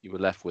were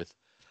left with.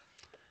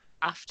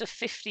 After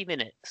 50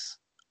 minutes,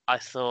 I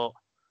thought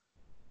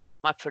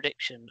my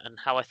prediction and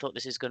how I thought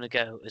this is going to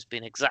go has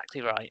been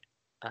exactly right,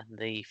 and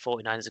the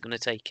 49ers are going to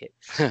take it.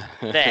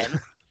 then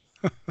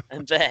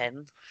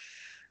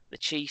the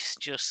Chiefs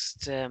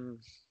just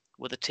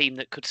were the team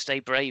that could stay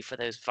brave for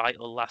those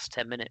vital last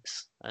 10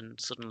 minutes, and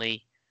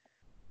suddenly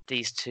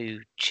these two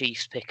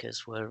Chiefs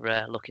pickers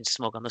were looking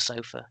smug on the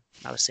sofa.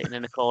 I was sitting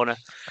in the corner.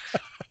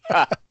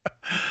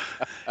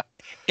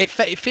 It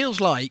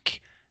feels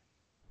like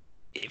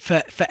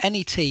for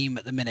any team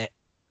at the minute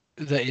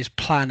that is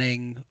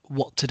planning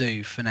what to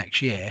do for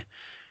next year,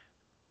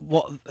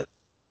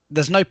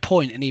 there's no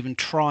point in even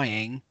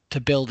trying to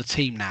build a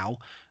team now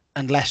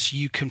unless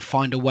you can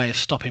find a way of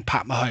stopping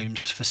Pat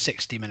Mahomes for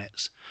 60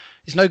 minutes.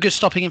 It's no good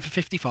stopping him for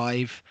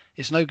 55.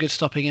 It's no good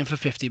stopping him for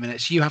 50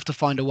 minutes. You have to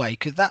find a way,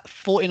 because that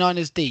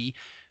 49ers D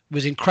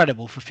was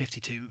incredible for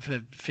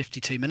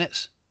 52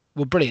 minutes.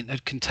 were brilliant.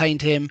 Had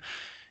contained him.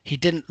 He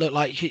didn't look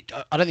like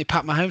I don't think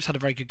Pat Mahomes had a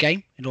very good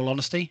game, in all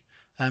honesty,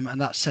 and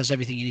that says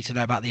everything you need to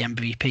know about the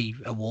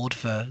MVP award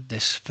for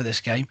this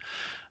game.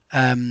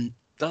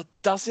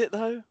 Does it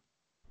though?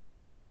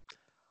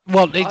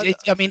 Well,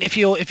 I mean, if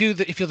you're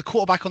the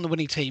quarterback on the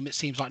winning team, it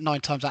seems like 9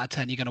 times out of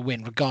 10 you're going to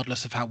win,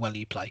 regardless of how well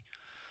you play.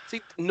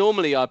 See,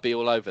 normally I'd be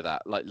all over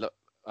that. Like, look,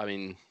 I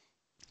mean,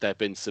 there have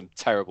been some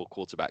terrible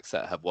quarterbacks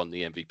that have won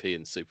the MVP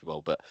in the Super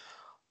Bowl, but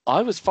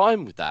I was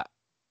fine with that.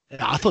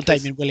 I thought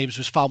Damien Williams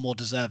was far more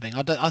deserving.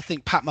 I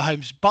think Pat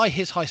Mahomes, by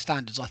his high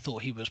standards, I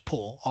thought he was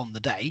poor on the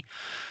day.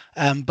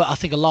 But I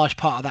think a large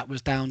part of that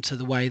was down to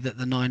the way that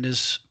the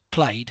Niners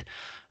played.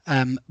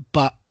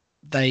 But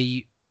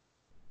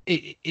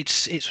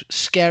it's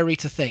scary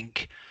to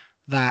think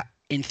that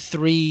in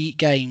 3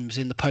 games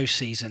in the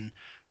postseason,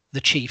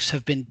 the Chiefs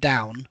have been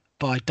down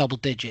by double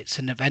digits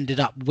and have ended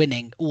up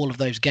winning all of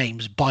those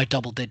games by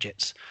double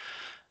digits.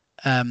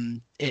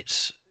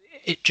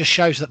 It just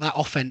shows that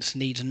offense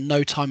needs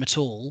no time at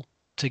all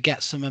to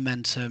get some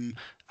momentum,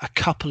 a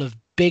couple of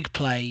big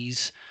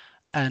plays,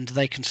 and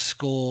they can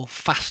score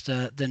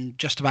faster than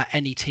just about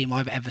any team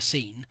I've ever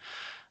seen.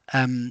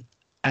 And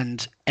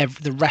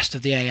the rest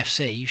of the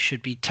AFC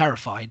should be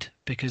terrified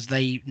because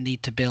they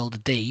need to build a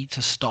D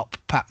to stop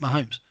Pat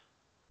Mahomes.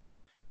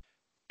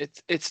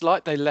 It's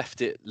like they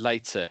left it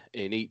later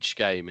in each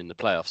game in the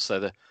playoffs. So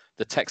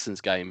the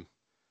Texans game,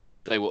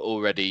 they were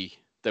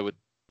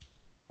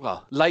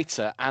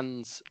later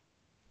and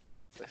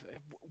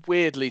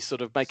weirdly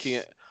sort of making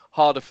it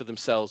harder for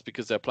themselves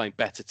because they're playing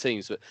better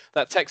teams. But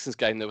that Texans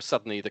game, there was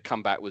suddenly the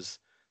comeback was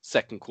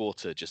second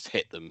quarter, just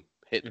hit them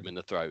in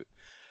the throat.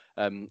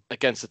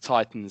 Against the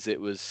Titans, it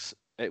was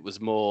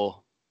more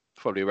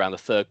probably around the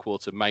third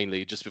quarter,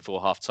 mainly just before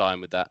half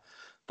time with that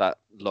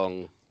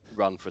long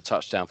run for a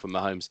touchdown from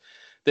Mahomes.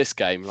 This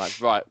game, like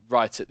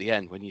right at the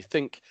end, when you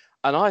think,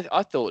 and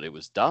I thought it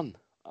was done.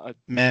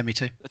 Yeah, me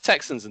too. The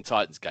Texans and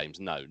Titans games,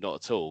 no,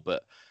 not at all.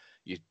 But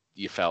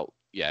you felt,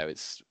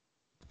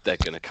 they're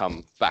going to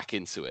come back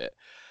into it.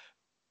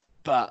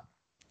 But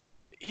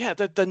yeah,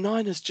 the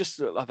Niners just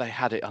looked like they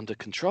had it under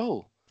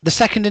control. The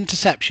second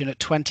interception at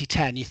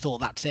 2010, you thought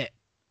that's it.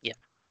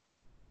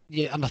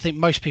 Yeah, and I think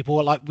most people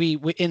were like, we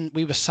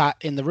were sat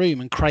in the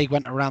room, and Craig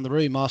went around the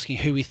room asking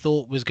who he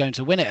thought was going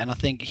to win it, and I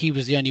think he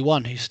was the only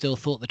one who still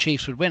thought the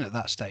Chiefs would win at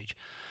that stage.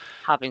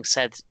 Having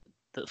said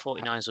that the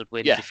 49ers would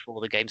win before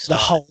the game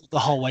started. The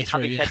whole way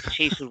through. Having said the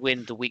Chiefs would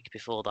win the week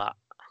before that.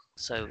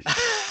 So,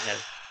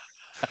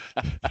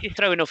 you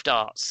throw enough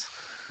darts.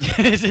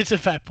 It's a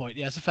fair point.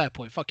 Yeah, it's a fair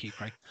point. Fuck you,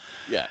 Craig.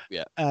 Yeah.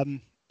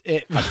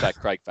 Hashtag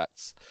Craig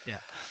facts. Yeah.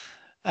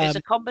 It's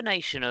a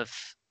combination of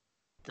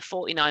the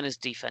 49ers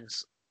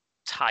defense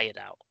tired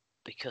out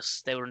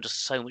because they were under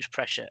so much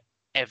pressure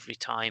every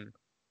time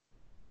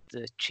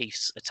the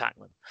Chiefs attacked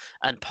them.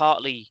 And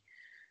partly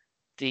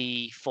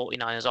the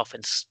 49ers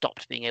offense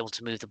stopped being able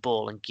to move the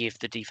ball and give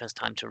the defense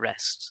time to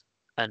rest.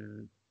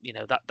 And,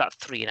 that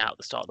 3 and out at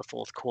the start of the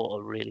fourth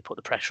quarter really put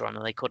the pressure on,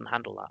 and they couldn't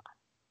handle that.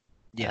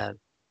 Yeah.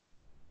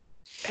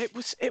 It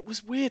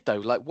was weird though.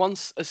 Like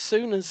as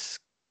soon as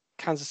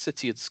Kansas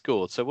City had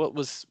scored, so what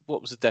was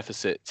the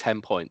deficit?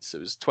 10 points. It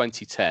was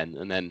 2010,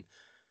 and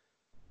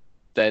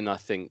then I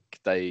think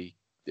it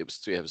was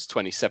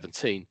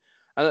 2017,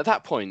 and at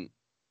that point,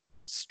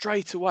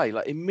 straight away,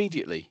 like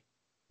immediately,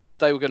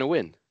 they were going to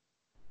win.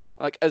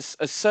 Like as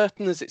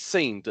certain as it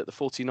seemed that the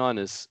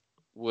 49ers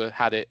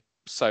had it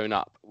sewn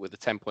up with a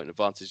 10-point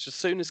advantage, as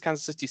soon as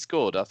Kansas City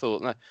scored, I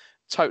thought, no,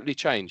 totally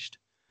changed.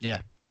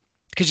 Yeah,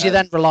 because you're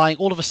then relying,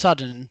 all of a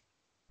sudden,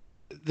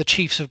 the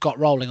Chiefs have got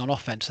rolling on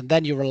offense, and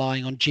then you're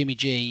relying on Jimmy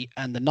G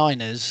and the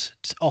Niners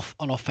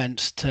on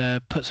offense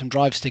to put some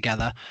drives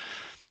together,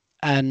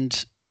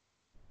 and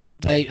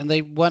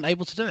they weren't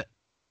able to do it.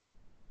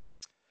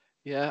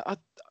 Yeah,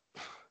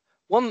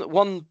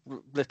 one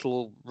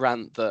little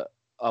rant that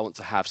I want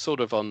to have, sort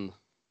of on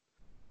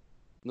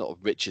not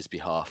Rich's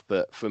behalf,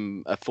 but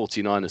from a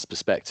 49ers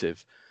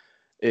perspective,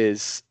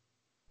 is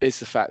the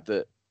fact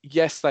that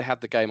yes, they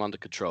had the game under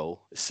control,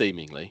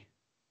 seemingly.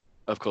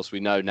 Of course, we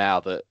know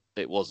now that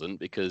it wasn't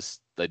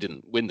because they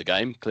didn't win the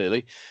game,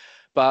 clearly.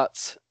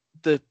 But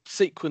the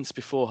sequence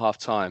before half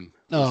time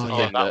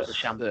was that was a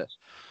shambles.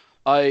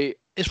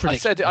 It's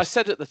ridiculous. I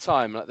said at the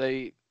time, like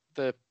the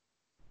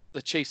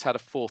Chiefs had a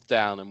 4th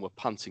down and were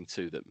punting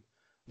to them,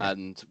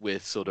 and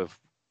with sort of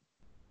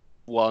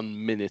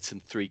 1 minute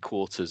and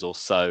 3/4 or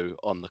so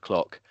on the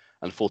clock,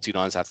 and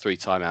 49ers had 3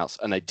 timeouts,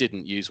 and they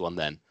didn't use one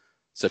then,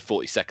 so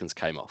 40 seconds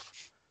came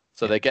off.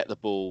 So they get the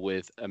ball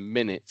with 1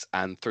 minute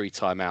and 3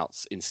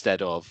 timeouts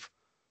instead of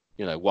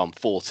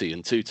 1:40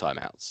 and 2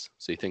 timeouts.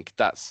 So you think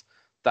that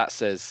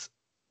says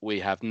we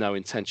have no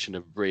intention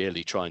of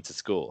really trying to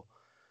score.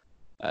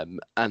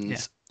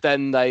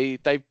 Then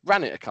they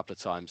ran it a couple of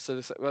times. So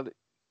they said, well,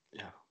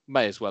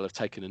 may as well have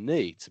taken a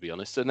knee, to be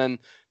honest, and then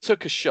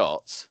took a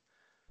shot.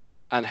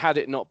 And had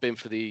it not been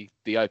for the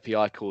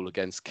OPI call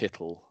against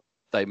Kittle,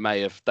 they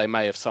may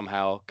have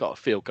somehow got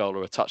a field goal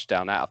or a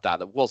touchdown out of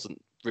that wasn't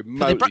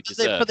remotely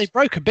deserved. But they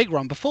broke a big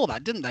run before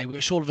that, didn't they?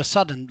 Which all of a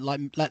sudden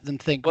let them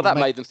think. Well, that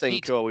made them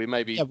think, we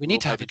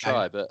need to have a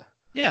try, but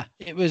yeah,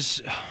 it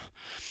was.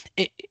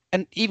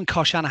 And even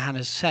Carl Shanahan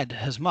has said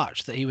as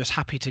much, that he was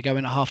happy to go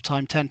in at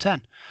halftime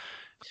 10-10.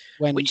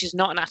 Which is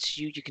not an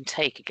attitude you can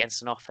take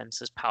against an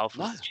offense as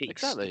powerful as the Chiefs.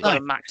 Exactly. You've got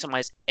to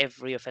maximise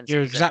every offensive.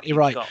 You're exactly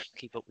right. To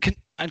keep up.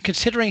 And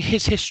considering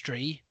his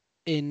history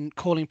in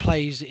calling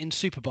plays in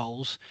Super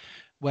Bowls,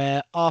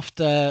 where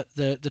after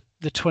the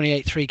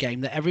 28-3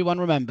 game that everyone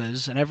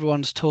remembers and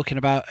everyone's talking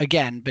about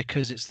again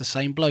because it's the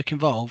same bloke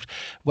involved,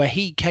 where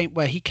he came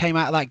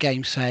out of that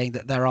game saying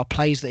that there are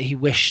plays that he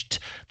wished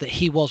that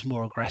he was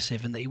more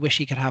aggressive and that he wished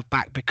he could have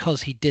back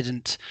because he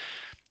didn't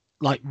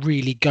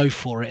really go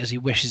for it as he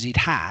wishes he'd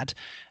had.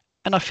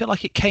 And I feel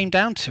like it came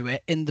down to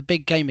it in the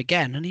big game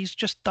again, and he's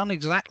just done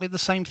exactly the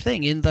same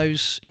thing in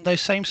those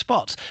same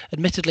spots.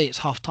 Admittedly, it's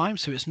half time,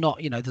 so it's not,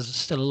 there's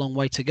still a long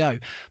way to go.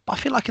 But I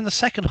feel like in the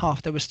second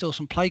half, there was still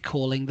some play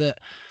calling that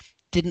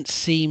didn't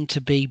seem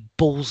to be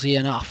ballsy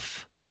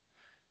enough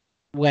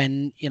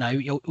when,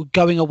 you're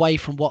going away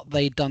from what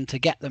they'd done to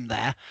get them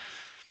there.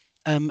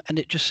 And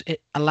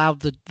it allowed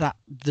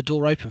the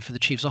door open for the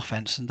Chiefs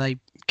offense, and they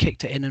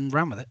kicked it in and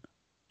ran with it.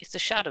 It's the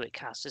shadow it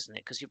casts, isn't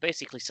it? Because you're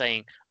basically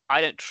saying,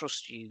 I don't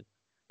trust you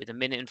with 1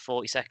 minute and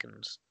 40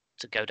 seconds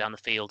to go down the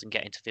field and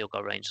get into field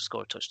goal range to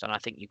score a touchdown. I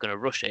think you're going to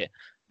rush it,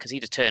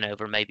 concede a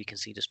turnover, and maybe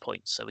concede us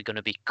points. So we're going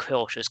to be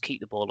cautious,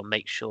 keep the ball, and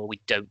make sure we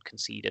don't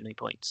concede any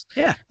points.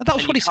 Yeah, and that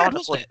was what he said,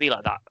 wasn't it? To be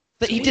like that.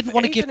 That he didn't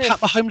want to give Pat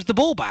Mahomes the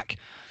ball back,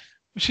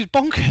 which is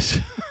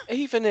bonkers.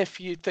 Even if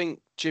you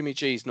think Jimmy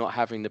G's not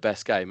having the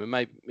best game, and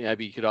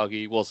maybe you could argue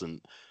he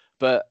wasn't,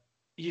 but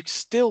you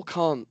still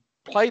can't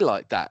play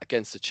like that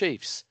against the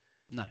Chiefs.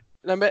 No.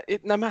 No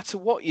matter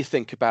what you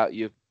think about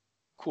your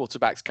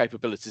quarterback's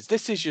capabilities,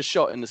 this is your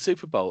shot in the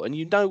Super Bowl, and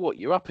you know what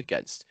you're up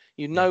against.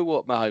 You know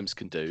what Mahomes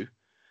can do.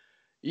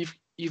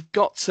 You've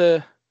got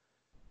to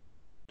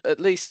at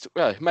least,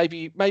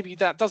 maybe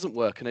that doesn't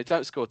work and they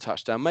don't score a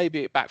touchdown.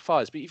 Maybe it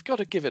backfires, but you've got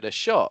to give it a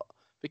shot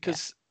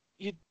because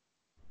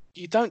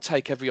you don't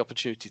take every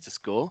opportunity to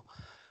score.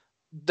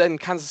 Then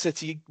Kansas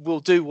City will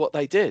do what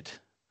they did.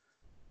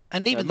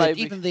 And even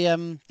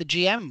the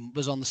GM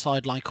was on the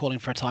sideline calling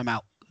for a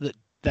timeout that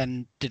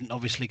then didn't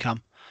obviously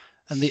come,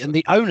 and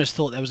the owners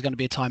thought there was going to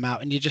be a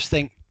timeout, and you just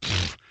think,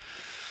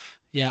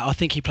 yeah, I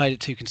think he played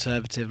it too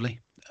conservatively.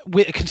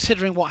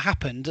 Considering what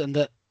happened and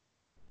that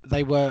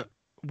they were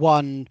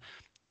one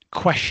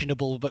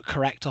questionable but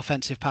correct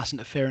offensive pass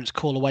interference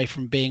call away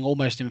from being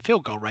almost in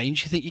field goal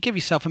range, you think you give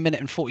yourself 1 minute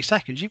and 40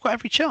 seconds, you've got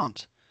every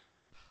chance.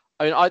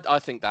 I mean, I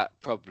think that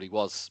probably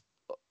was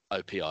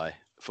OPI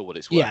for what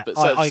it's worth. Yeah, but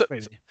I agree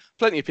with you.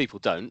 Plenty of people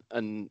don't,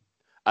 and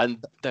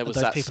there was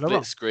that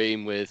split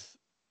screen with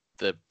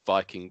the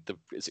Viking.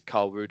 Is it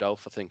Carl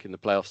Rudolph? I think in the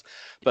playoffs,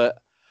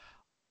 but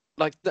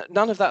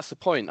none of that's the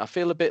point. I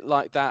feel a bit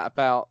like that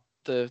about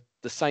the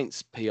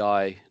Saints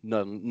PI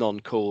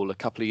non-call a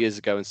couple of years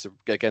ago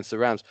against the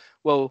Rams.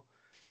 Well,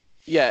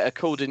 yeah, a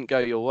call didn't go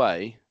your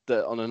way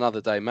that on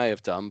another day may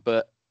have done,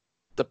 but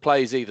the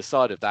plays either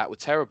side of that were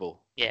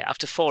terrible. Yeah,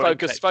 after four.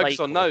 Focus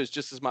on those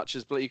just as much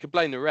as you can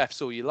blame the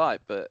refs all you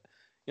like, but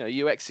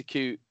you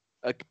execute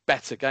a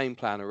better game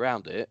plan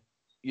around it.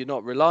 You're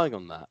not relying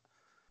on that.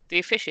 The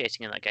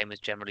officiating in that game was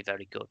generally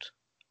very good.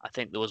 I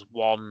think there was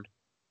one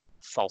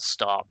false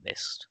start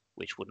missed,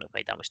 which wouldn't have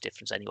made that much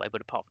difference anyway.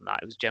 But apart from that,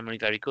 it was generally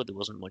very good. There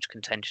wasn't much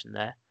contention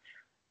there.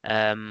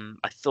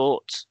 I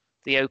thought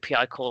the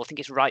OPI call, I think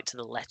it's right to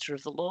the letter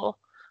of the law.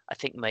 I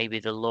think maybe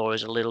the law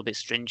is a little bit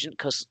stringent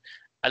because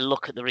I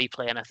look at the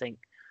replay and I think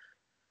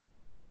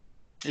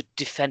the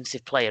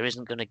defensive player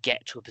isn't going to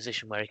get to a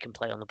position where he can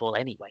play on the ball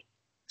anyway.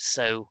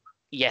 So,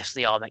 yes,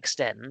 the arm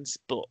extends,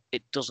 but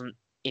it doesn't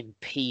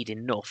impede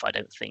enough, I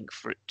don't think,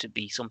 for it to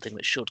be something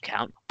that should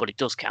count. But it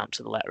does count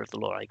to the letter of the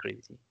law. I agree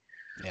with you.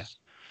 Yeah.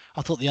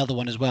 I thought the other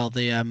one as well,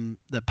 the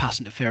pass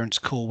interference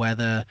call where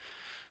the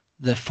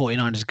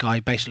 49ers guy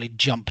basically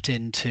jumped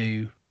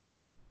into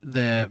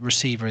the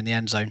receiver in the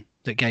end zone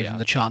that gave him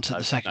the chance at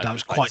the second. That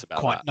was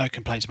quite no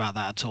complaints about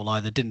that at all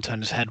either. Didn't turn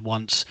his head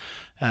once.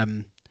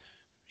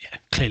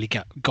 Clearly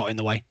got in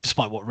the way,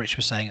 despite what Rich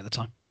was saying at the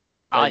time.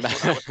 I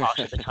thought that was harsh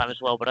at the time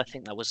as well, but I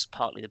think that was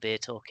partly the beer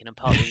talking and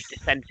partly the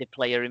defensive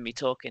player in me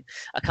talking.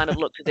 I kind of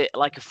looked at it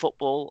like a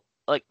football,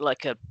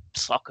 like a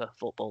soccer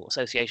football,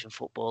 association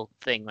football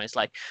thing, where it's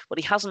like, well,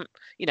 he hasn't,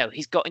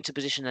 he's got into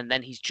position and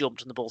then he's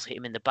jumped and the ball's hit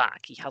him in the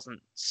back. He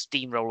hasn't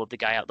steamrolled the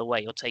guy out of the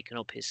way or taken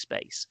up his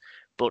space.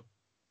 But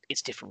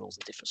it's different rules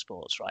in different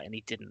sports, right? And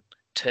he didn't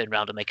turn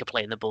around and make a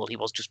play in the ball. He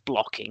was just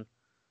blocking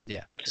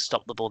to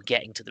stop the ball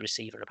getting to the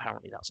receiver. And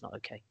apparently that's not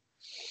okay.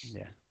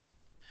 Yeah.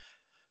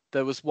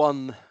 There was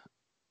one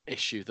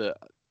issue that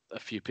a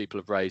few people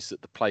have raised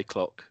at the play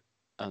clock,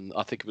 and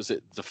I think it was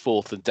at the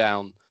 4th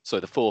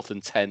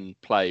and 10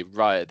 play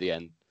right at the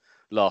end,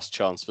 last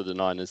chance for the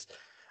Niners,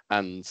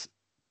 and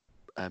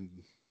maybe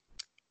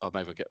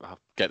I'll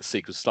get the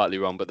sequence slightly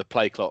wrong, but the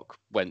play clock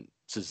went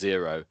to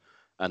 0,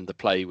 and the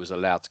play was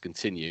allowed to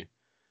continue,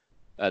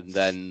 and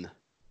then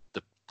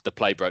the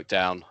play broke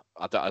down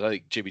I don't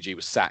think Jimmy G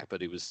was sacked,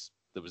 but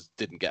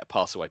didn't get a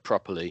pass away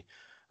properly,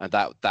 and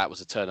that was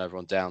a turnover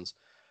on downs.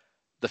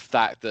 The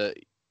fact that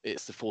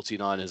it's the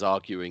 49ers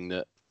arguing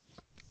that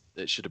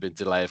it should have been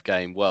delay of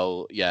game.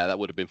 Well, yeah, that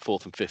would have been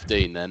 4th and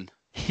 15 then.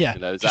 Yeah,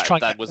 You're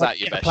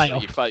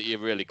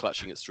really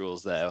clutching at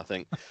straws there, I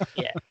think.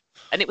 Yeah,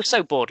 and it was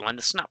so borderline.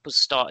 The snap was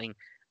starting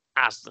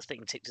as the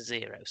thing ticked to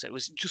 0, so it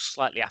was just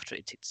slightly after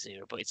it ticked to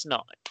 0. But it's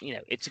not,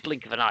 it's a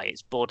blink of an eye.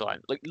 It's borderline.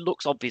 Like, it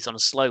looks obvious on a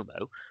slow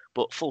mo,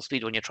 but full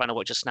speed when you're trying to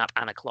watch a snap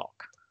and a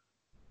clock.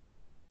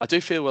 I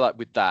do feel like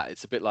with that,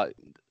 it's a bit like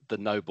the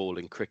no ball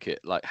in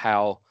cricket. Like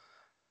how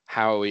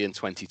are we in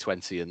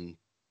 2020 and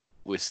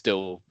we're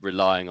still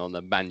relying on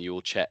a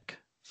manual check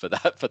for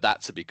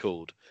that to be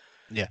called?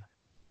 Yeah.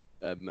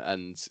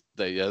 And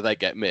they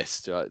get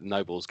missed.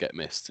 No balls get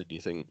missed, and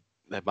you think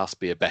there must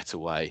be a better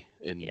way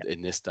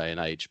in this day and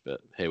age.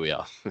 But here we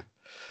are.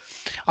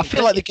 I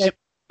feel like the game.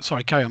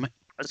 Sorry, carry on, mate.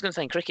 I was going to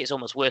say in cricket it's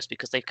almost worse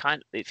because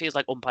it feels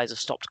like umpires have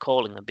stopped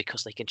calling them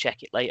because they can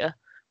check it later.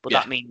 But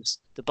that means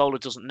the bowler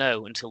doesn't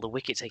know until the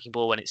wicket-taking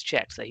ball when it's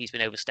checked that he's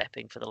been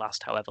overstepping for the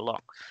last however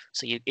long.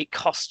 So it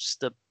costs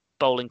the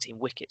bowling team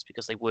wickets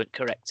because they weren't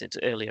corrected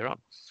earlier on.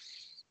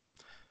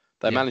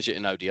 They manage it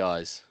in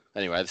ODIs.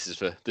 Anyway, this is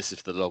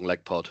for the long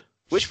leg pod,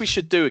 which we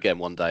should do again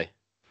one day.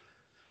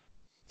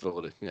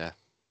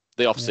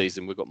 The off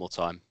season, we've got more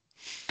time.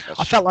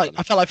 I felt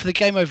like for the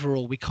game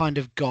overall, we kind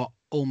of got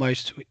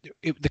almost.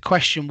 The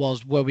question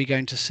was, were we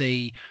going to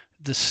see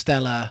the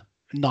stellar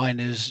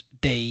Niners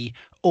D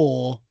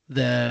or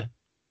the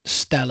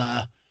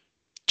stellar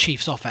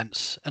Chiefs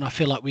offense? And I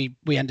feel like we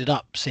ended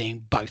up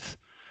seeing both.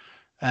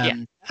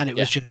 And it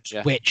was just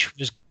which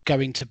was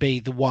going to be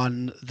the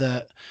one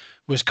that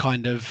was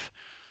kind of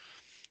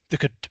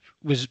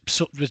was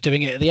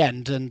doing it at the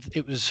end, and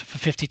it was for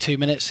 52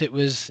 minutes. It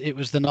was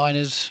the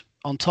Niners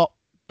on top,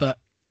 but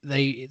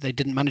they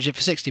didn't manage it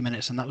for 60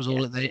 minutes, and that was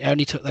all. They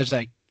only took those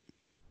 8.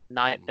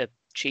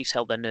 Chiefs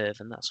held their nerve,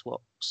 and that's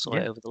what saw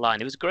it over the line.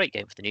 It was a great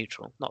game for the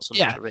neutral, not so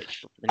much for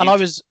Rich.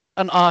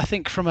 I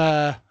think from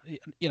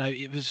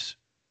it was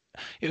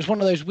one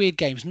of those weird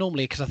games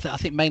normally because I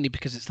think mainly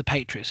because it's the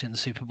Patriots in the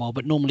Super Bowl,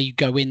 but normally you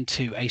go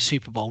into a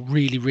Super Bowl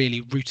really,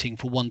 really rooting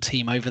for one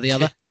team over the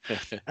other.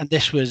 And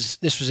this was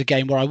a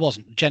game where I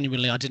wasn't.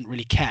 Genuinely, I didn't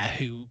really care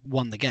who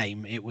won the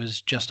game. It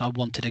was just I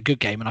wanted a good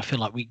game, and I feel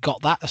like we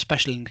got that,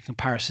 especially in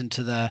comparison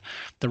to the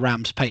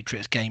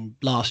Rams-Patriots game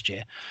last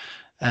year.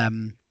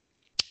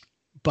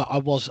 But I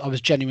was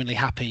genuinely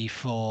happy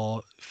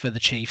for the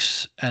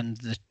Chiefs and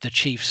the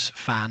Chiefs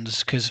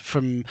fans, because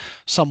from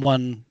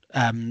someone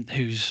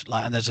who's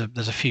like, and there's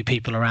a few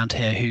people around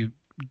here who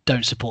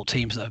don't support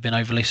teams that have been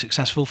overly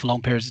successful for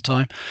long periods of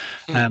time,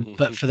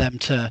 but for them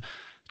to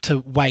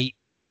wait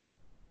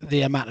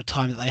the amount of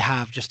time that they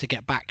have just to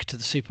get back to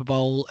the Super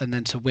Bowl and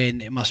then to win,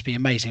 it must be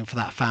amazing for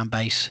that fan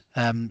base.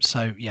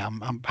 So yeah,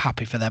 I'm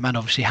happy for them, and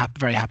obviously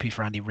very happy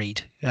for Andy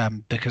Reid,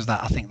 because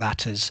I think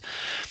that has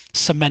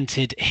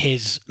cemented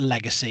his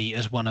legacy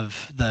as one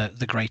of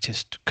the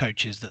greatest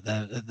coaches that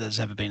there's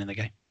ever been in the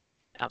game.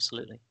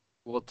 Absolutely.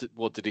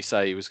 What did he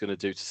say he was going to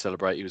do to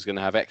celebrate? He was going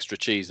to have extra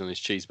cheese on his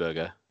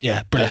cheeseburger.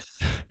 Yeah, brilliant.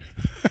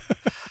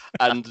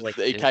 And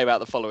he came out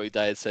the following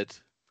day and said,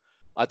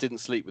 "I didn't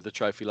sleep with the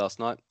trophy last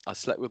night. I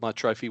slept with my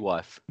trophy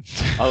wife."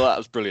 Oh, that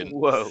was brilliant.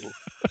 Whoa.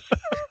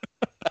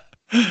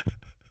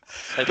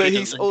 But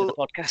he's all the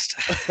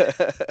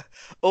podcast.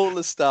 all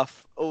the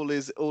stuff, all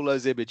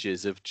those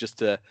images of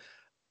just a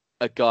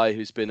guy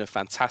who's been a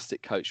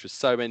fantastic coach for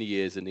so many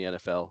years in the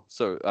NFL.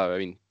 So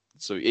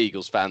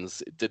Eagles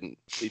fans,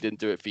 he didn't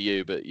do it for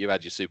you, but you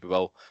had your Super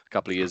Bowl a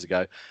couple of years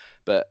ago.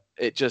 But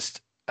it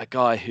just a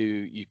guy who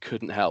you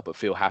couldn't help but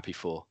feel happy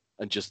for,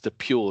 and just the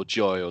pure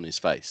joy on his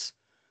face.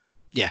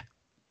 Yeah,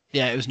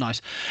 it was nice.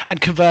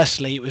 And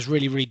conversely, it was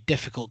really, really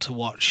difficult to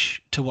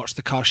watch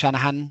the Kyle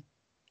Shanahan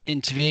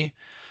interview,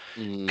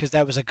 because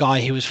there was a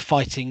guy who was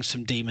fighting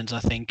some demons,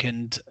 I think,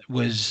 and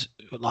was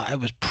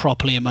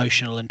properly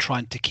emotional and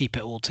trying to keep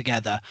it all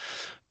together.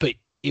 But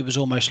it was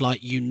almost like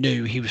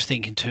he was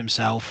thinking to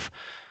himself,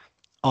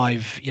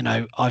 I've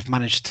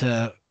managed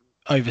to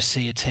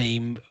oversee a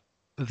team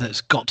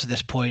that's got to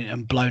this point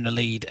and blown a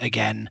lead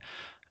again,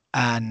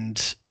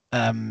 and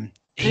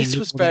this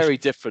was very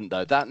different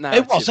though. That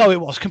narrative.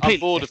 It was completely. I'm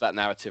bored of that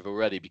narrative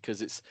already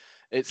because it's.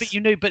 But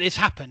it's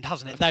happened,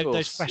 hasn't it?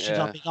 Those questions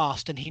are being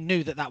asked, and he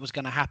knew that was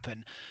going to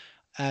happen,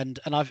 and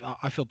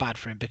I feel bad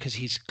for him because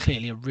he's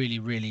clearly a really,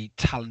 really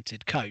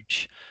talented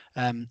coach,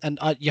 and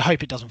you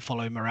hope it doesn't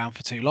follow him around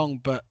for too long.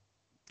 But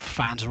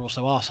fans are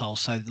also arseholes,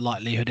 so the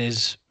likelihood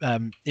is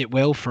it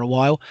will for a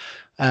while.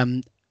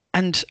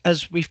 And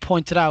as we've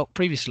pointed out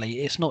previously,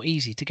 it's not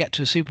easy to get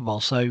to a Super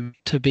Bowl. So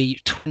to be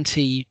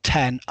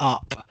 20-10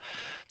 up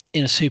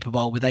in a Super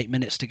Bowl with 8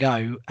 minutes to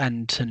go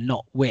and to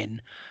not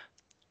win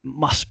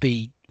must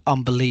be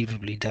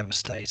unbelievably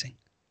devastating.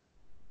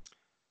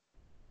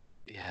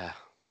 Yeah.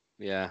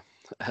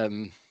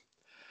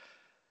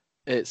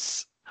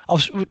 It's. I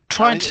was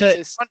trying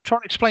to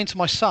explain to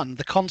my son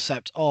the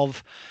concept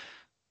of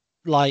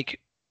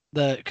like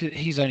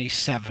he's only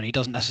 7. He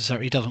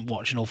doesn't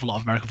watch an awful lot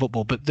of American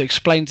football, but they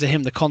explain to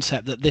him the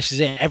concept that this is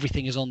it.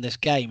 Everything is on this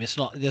game.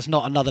 There's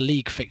not another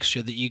league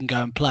fixture that you can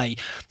go and play.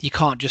 You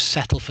can't just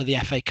settle for the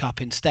FA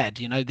Cup instead.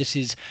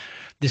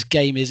 This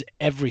game is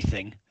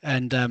everything,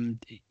 and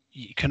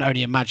you can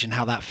only imagine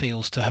how that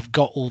feels to have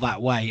got all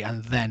that way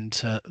and then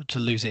to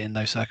lose it in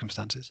those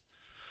circumstances.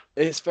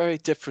 It's very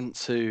different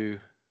to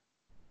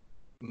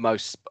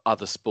most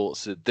other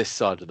sports at this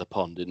side of the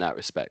pond in that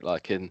respect.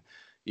 Like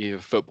you're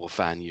a football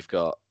fan, you've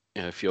got,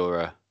 if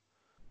you're a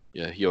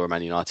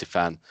Man United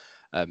fan,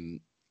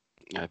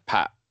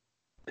 Pat,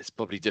 it's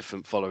probably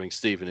different following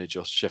Stevenage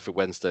or Sheffield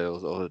Wednesday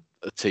or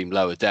a team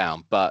lower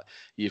down, but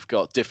you've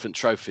got different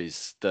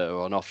trophies that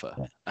are on offer,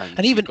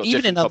 and even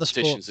in other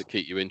competitions sports that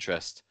keep you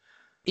interest.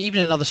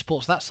 Even in other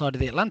sports that side of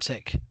the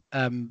Atlantic,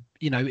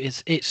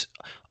 it's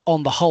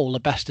on the whole a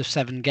best of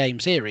 7 game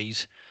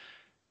series,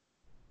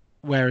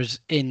 whereas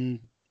in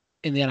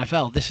the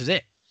NFL, this is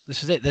it.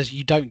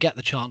 You don't get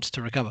the chance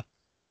to recover.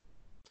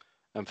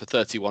 And for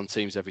 31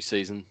 teams every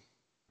season,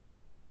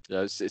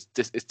 it's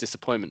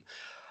disappointment.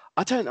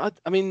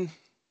 I mean,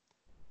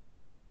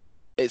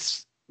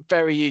 it's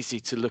very easy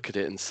to look at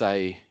it and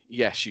say,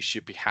 yes, you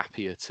should be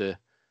happier to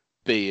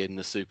be in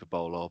the Super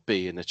Bowl or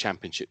be in the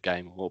championship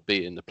game or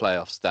be in the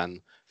playoffs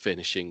than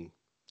finishing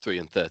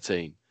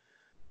 3-13.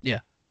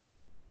 Yeah.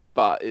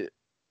 But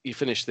you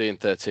finish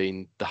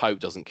 3-13, the hope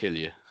doesn't kill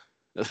you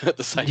at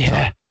the same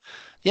time.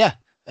 Yeah.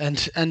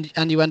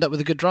 And you end up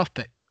with a good draft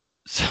pick.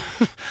 So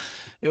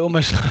it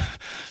almost,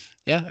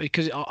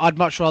 because I'd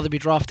much rather be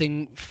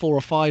drafting 4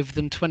 or 5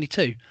 than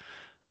 22.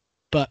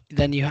 But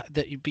then you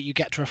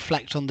get to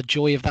reflect on the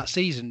joy of that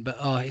season. But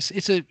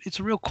it's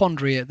a real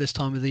quandary at this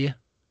time of the year.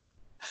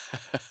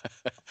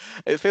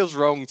 It feels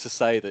wrong to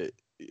say that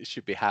you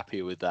should be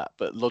happier with that,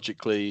 but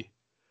logically,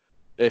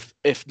 if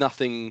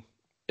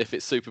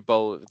it's Super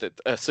Bowl,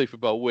 a Super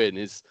Bowl win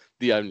is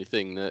the only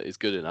thing that is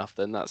good enough,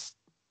 then that's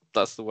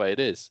the way it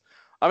is.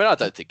 I mean, I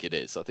don't think it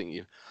is. I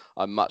think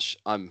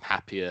I'm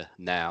happier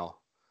now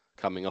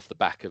coming off the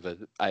back of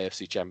an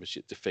AFC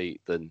Championship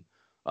defeat than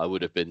I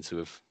would have been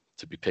to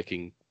be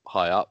picking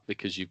high up,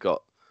 because you can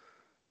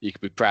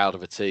be proud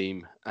of a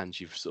team and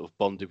you've sort of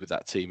bonded with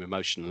that team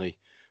emotionally,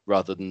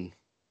 rather than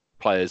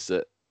players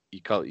that you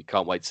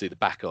can't wait to see the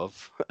back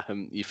of.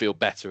 You feel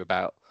better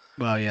about.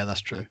 Well, yeah, that's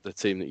true. The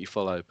team that you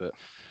follow, but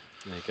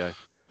there you go.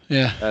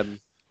 Yeah.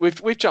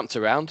 We've jumped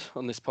around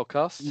on this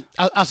podcast,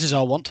 as is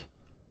our want.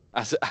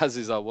 As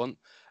is our want.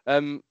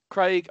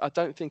 Craig, I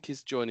don't think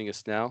is joining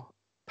us now.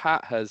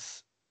 Pat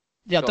has.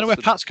 Yeah, I don't know where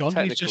Pat's gone.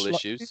 Technical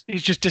issues.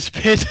 He's just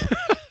disappeared.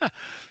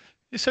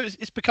 So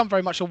it's become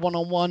very much a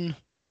one-on-one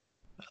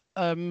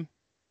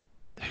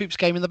hoops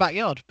game in the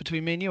backyard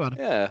between me and you, Adam.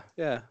 Yeah.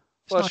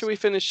 Well, nice. Should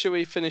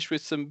we finish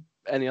with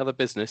any other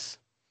business?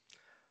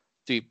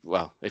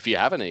 If you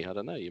have any, I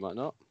don't know. You might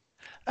not.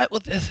 Well,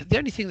 the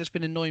only thing that's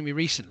been annoying me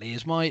recently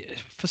is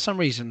for some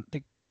reason,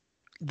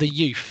 the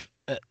youth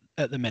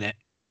at the minute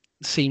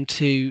seem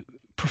to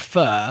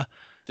prefer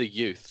the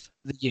youth.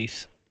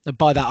 And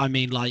by that I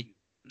mean like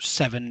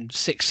 6,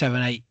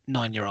 7, 8,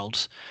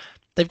 9-year-olds.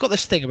 They've got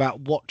this thing about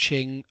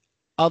watching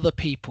other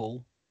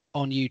people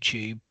on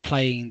YouTube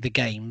playing the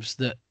games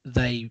that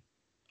they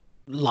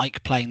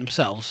like playing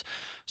themselves.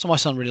 So my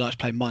son really likes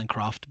playing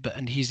Minecraft,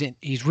 and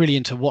he's really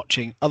into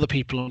watching other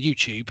people on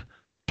YouTube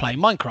playing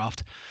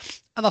Minecraft,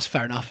 and that's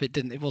fair enough.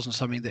 It wasn't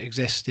something that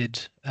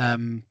existed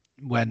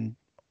when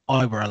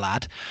I were a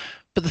lad.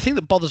 But the thing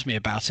that bothers me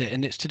about it,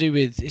 and it's to do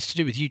with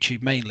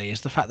YouTube mainly,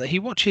 is the fact that he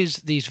watches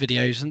these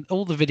videos, and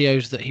all the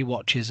videos that he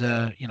watches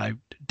are,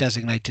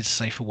 designated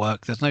safe for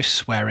work. There's no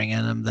swearing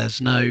in them.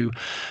 There's no,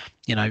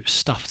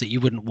 stuff that you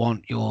wouldn't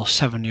want your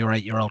 7 or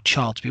 8-year-old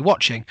child to be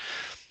watching.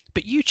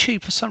 But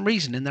YouTube, for some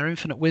reason, in their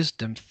infinite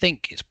wisdom,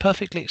 think it's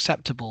perfectly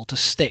acceptable to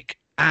stick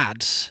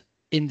ads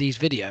in these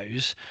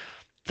videos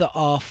that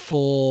are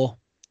for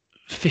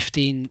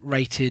 15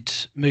 rated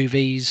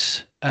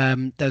movies.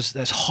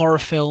 There's horror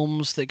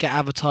films that get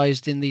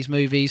advertised in these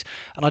movies,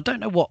 and I don't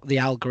know what the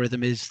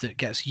algorithm is that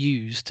gets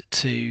used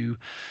to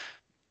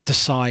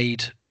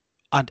decide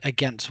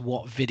against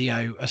what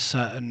video a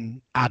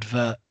certain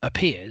advert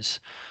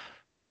appears,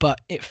 but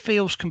it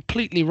feels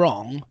completely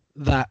wrong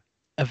that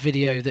a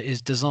video that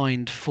is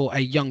designed for a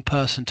young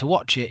person to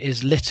watch it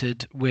is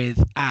littered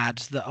with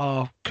ads that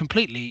are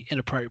completely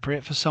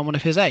inappropriate for someone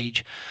of his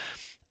age,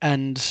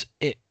 and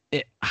it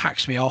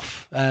hacks me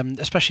off,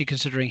 especially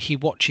considering he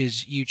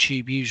watches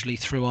YouTube usually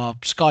through our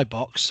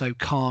Skybox, so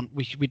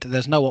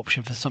there's no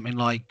option for something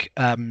like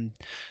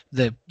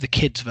the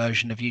kids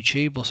version of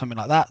YouTube or something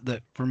like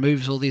that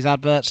removes all these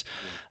adverts.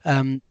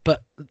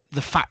 But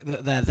the fact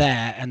that they're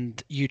there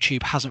and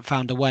YouTube hasn't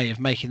found a way of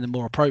making them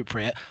more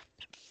appropriate,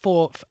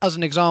 as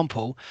an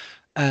example,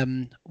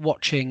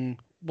 watching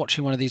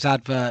one of these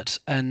adverts,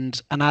 and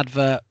an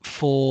advert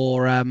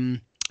for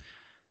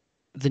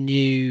the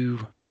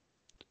new,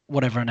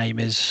 whatever her name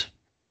is,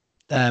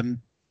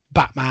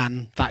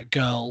 Batman, that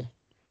girl.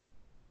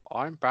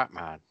 I'm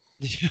Batman.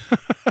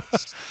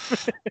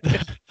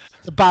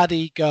 the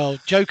baddie girl,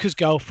 Joker's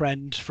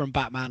girlfriend from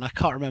Batman. I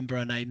can't remember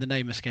her name. The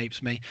name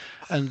escapes me.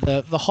 And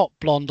the hot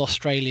blonde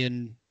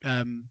Australian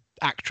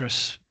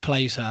actress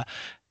plays her.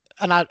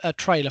 And a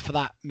trailer for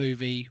that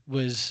movie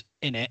was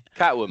in it.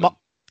 Catwoman.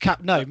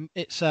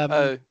 It's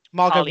Oh,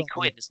 Margot Harley Robbie.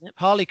 Quinn, isn't it?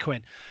 Harley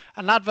Quinn.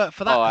 An advert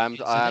for that. oh, I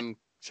movie is in am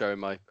showing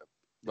my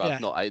Yeah.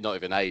 not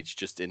even age,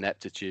 just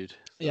ineptitude.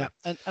 Yeah,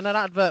 and an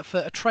advert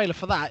for a trailer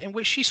for that in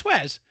which she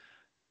swears.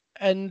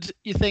 And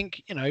you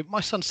think,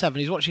 my son's 7,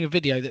 he's watching a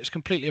video that's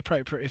completely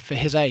appropriate for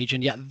his age,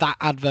 and yet that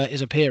advert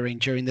is appearing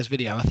during this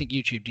video. I think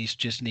YouTube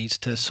just needs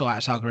to sort out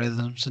its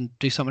algorithms and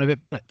do something a bit.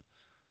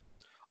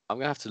 I'm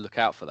going to have to look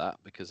out for that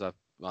because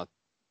my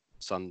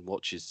son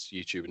watches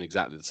YouTube in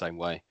exactly the same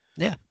way.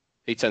 Yeah.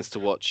 He tends to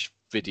watch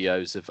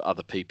videos of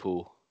other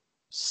people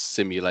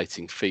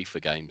simulating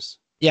FIFA games.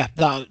 Yeah,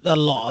 a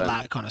lot of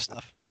that kind of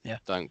stuff. Yeah.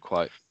 I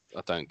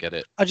don't get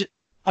it.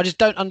 I just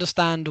don't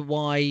understand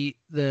why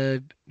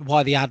the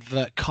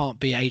advert can't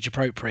be age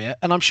appropriate.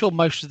 And I'm sure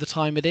most of the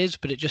time it is,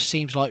 but it just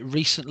seems like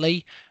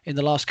recently, in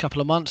the last couple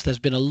of months, there's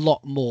been a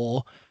lot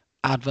more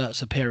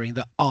adverts appearing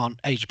that aren't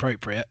age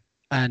appropriate.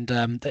 And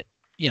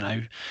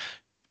it's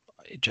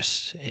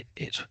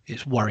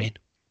worrying.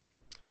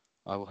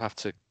 I will have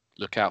to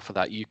look out for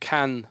that. You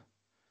can,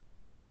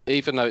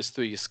 even though it's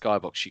through your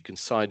Skybox, you can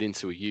sign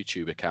into a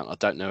YouTube account. I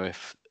don't know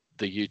if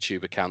the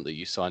YouTube account that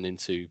you sign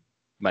into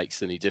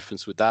makes any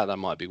difference with that. That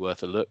might be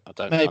worth a look. I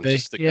don't know.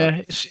 Maybe.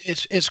 Yeah,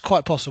 it's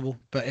quite possible,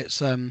 but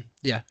it's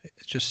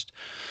it's just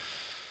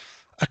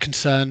a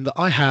concern that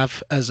I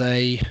have as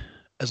a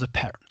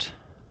parent.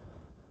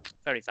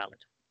 Very valid.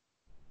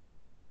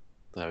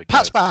 There we go.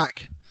 Pat's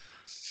back.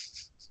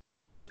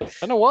 I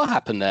don't know what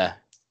happened there.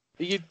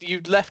 You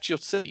left your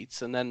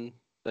seats and then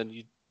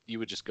you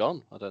were just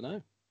gone. I don't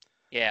know.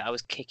 Yeah, I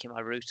was kicking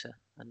my router,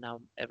 and now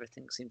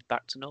everything seems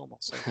back to normal.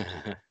 So.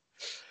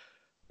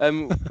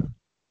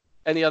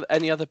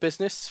 Any other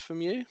business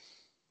from you?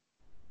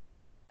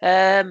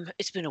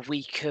 It's been a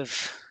week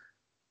of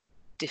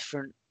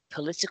different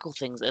political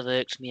things that have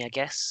irked me, I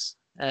guess.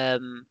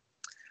 The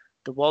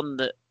one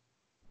that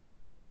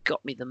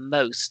got me the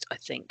most, I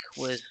think,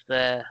 was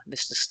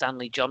Mr.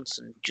 Stanley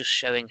Johnson just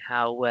showing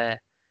how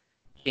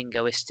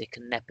jingoistic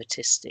and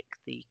nepotistic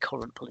the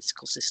current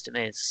political system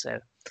is. So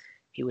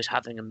he was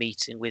having a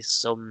meeting with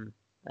some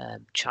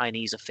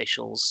Chinese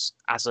officials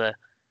as a,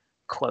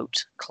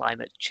 quote,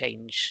 climate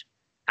change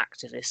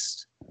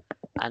activist,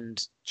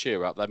 and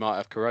cheer up, they might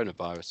have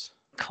coronavirus.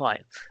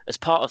 Quite. As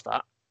part of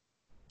that,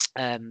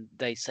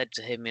 they said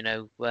to him,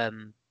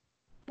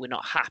 we're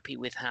not happy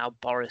with how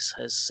Boris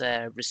has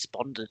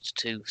responded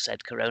to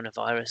said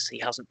coronavirus. He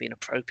hasn't been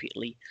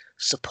appropriately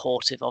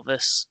supportive of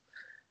us,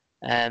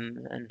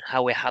 and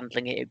how we're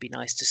handling it. It'd be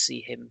nice to see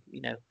him,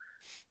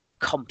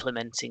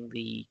 complimenting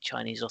the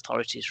Chinese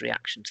authorities'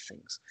 reaction to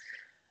things.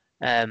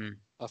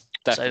 That's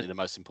definitely the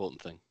most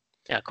important thing.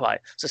 Yeah, quite.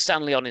 So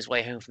Stanley, on his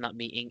way home from that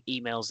meeting,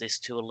 emails this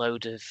to a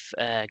load of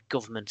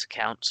government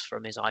accounts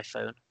from his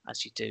iPhone,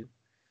 as you do,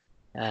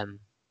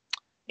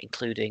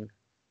 including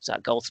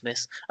Zach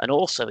Goldsmith, and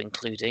also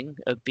including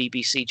a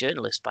BBC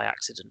journalist by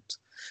accident.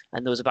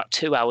 And there was about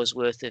 2 hours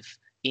worth of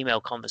email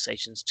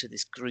conversations to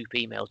this group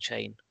email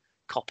chain,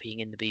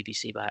 copying in the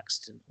BBC by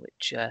accident,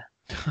 which are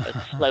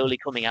slowly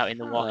coming out in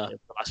the wild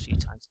over the last few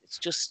times. It's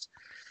just...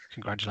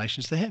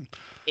 Congratulations to him.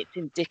 It's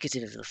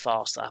indicative of the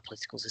farce that our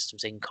political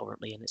system's in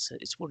currently, and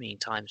it's worrying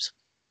times.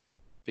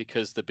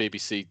 Because the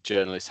BBC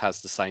journalist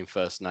has the same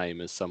first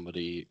name as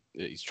somebody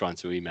that he's trying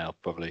to email,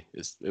 probably.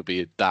 It'll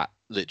be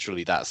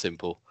literally that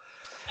simple.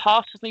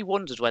 Part of me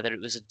wondered whether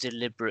it was a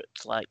deliberate,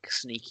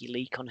 sneaky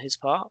leak on his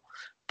part,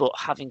 but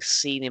having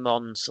seen him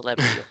on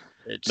Celebrity...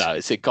 No,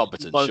 it's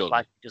incompetence, most surely.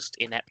 likely just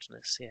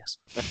ineptness, yes.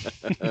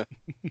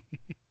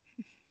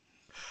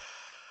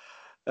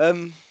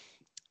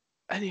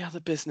 Any other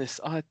business?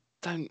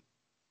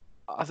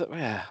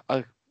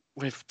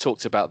 We've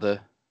talked about the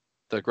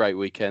great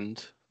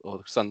weekend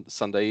or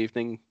Sunday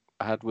evening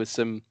I had with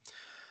some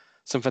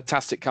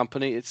fantastic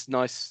company. It's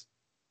nice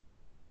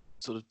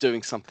sort of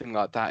doing something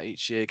like that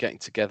each year, getting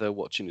together,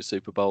 watching the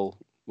Super Bowl,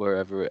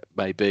 wherever it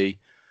may be.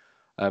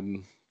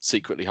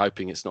 Secretly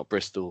hoping it's not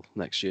Bristol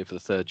next year for the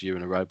third year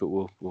in a row, but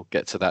we'll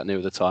get to that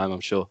nearer the time,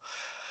 I'm sure.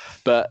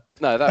 But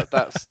no,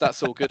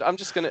 that's all good. I'm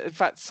just gonna, in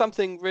fact,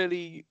 something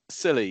really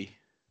silly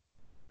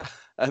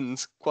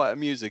and quite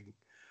amusing.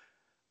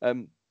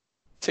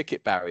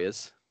 Ticket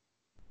barriers,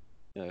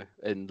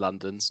 in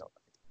London.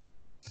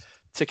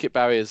 Ticket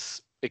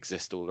barriers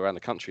exist all around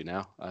the country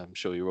now. I'm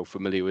sure you're all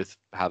familiar with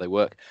how they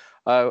work.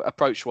 I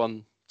approached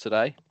one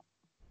today.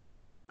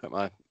 Got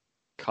my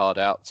card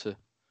out to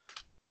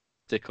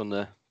stick on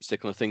the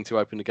thing to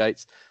open the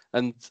gates,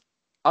 and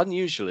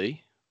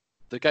unusually,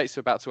 the gates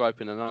are about to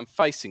open, and I'm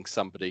facing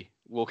somebody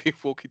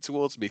walking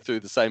towards me through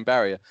the same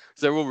barrier.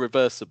 Because they're all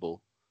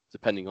reversible,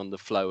 depending on the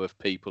flow of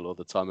people or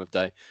the time of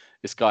day.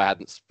 This guy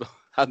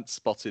hadn't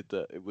spotted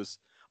that it was,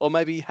 or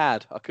maybe he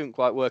had. I couldn't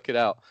quite work it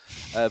out.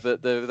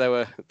 But they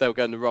were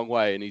going the wrong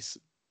way, and he's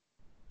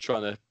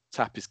trying to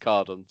tap his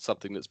card on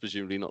something that's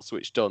presumably not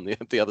switched on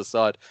the other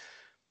side.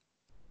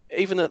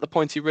 even at the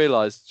point he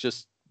realised,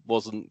 just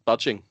wasn't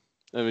budging.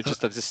 And we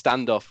just had this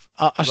standoff.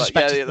 I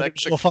suspect it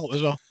was your fault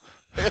as well.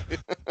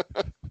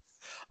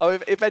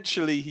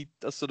 Eventually he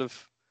sort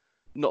of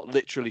not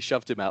literally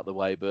shoved him out the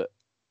way, but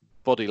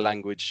body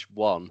language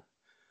won.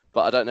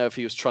 But I don't know if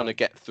he was trying to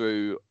get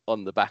through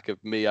on the back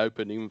of me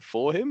opening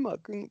for him. I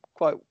couldn't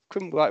quite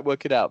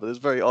work it out. But there's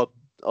a very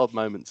odd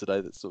moment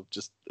today that sort of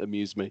just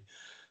amused me.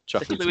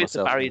 Particularly with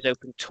the barriers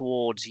open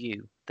towards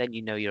you, then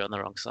you know you're on the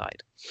wrong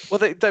side.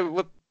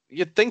 Well,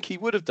 you'd think he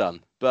would have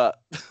done, but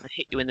I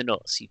hit you in the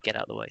nuts, you get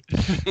out of the way.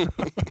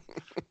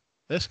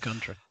 This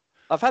country.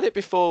 I've had it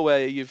before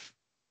where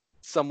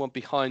someone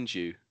behind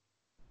you,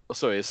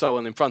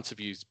 someone in front of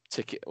you's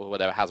ticket or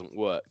whatever hasn't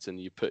worked, and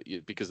you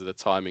because of the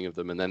timing of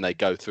them, and then they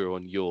go through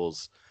on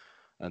yours,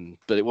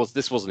 but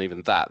this wasn't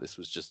even that. This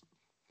was just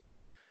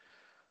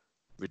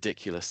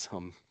ridiculous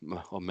on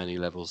many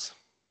levels.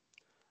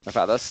 In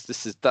fact,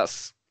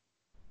 that's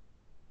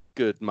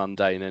good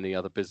mundane any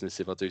other business,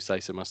 if I do say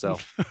so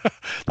myself.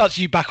 That's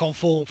you back on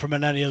form from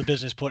an any other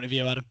business point of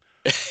view, Adam.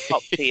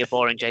 Top tier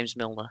boring James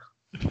Milner.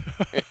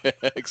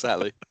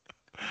 Exactly.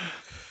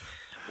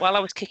 While I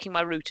was kicking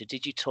my router,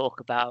 did you talk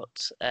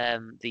about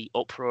the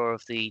uproar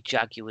of the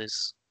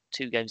Jaguars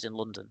 2 games in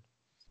London?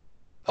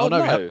 Oh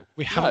no,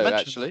 we haven't mentioned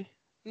actually.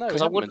 No,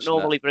 because I wouldn't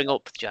normally bring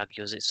up the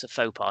Jaguars. It's a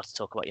faux pas to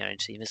talk about your own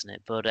team, isn't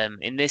it? But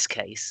in this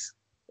case,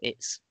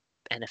 it's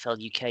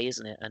NFL UK,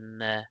 isn't it?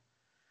 And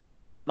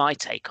my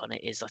take on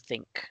it is, I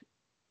think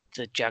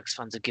the Jags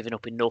fans have given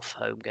up enough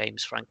home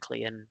games,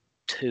 frankly, and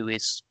 2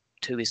 is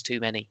too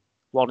many.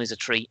 1 is a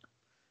treat.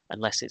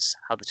 Unless it's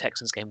how the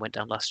Texans game went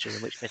down last year,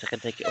 in which case I can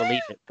take it or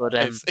leave it. But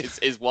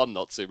is 1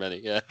 not too many?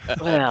 Yeah.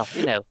 Well,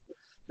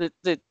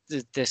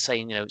 they're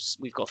saying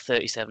we've got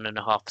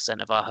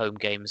 37.5% of our home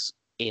games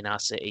in our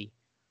city.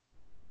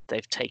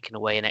 They've taken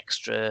away an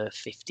extra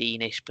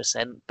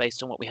 15-ish%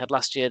 based on what we had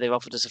last year. They've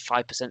offered us a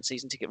 5%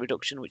 season ticket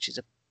reduction, which is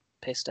a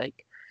piss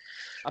take.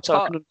 So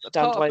I can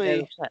understand why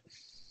they're upset.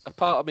 A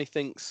part of me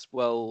thinks,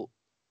 well,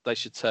 they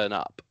should turn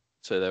up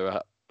to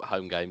their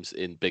home games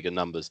in bigger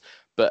numbers.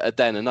 But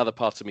then another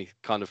part of me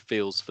kind of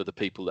feels for the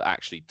people that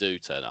actually do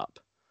turn up.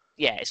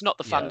 Yeah, it's not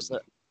the fans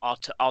that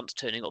aren't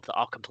turning up that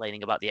are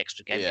complaining about the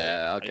extra game.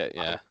 Yeah, okay,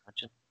 yeah.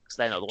 Because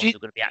they're not the ones who are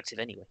going to be active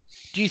anyway.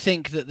 Do you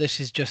think that this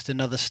is just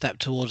another step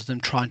towards them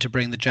trying to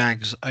bring the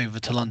Jags over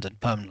to London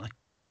permanently?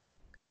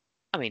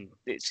 I mean,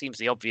 it seems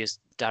the obvious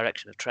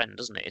direction of trend,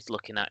 doesn't it? It's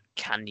looking at,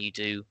 can you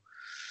do...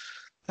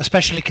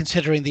 Especially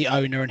considering the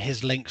owner and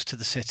his links to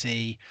the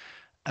city...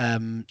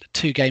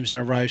 2 games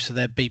in a row, so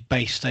they'll be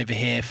based over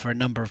here for a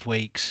number of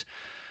weeks.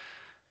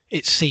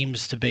 It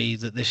seems to be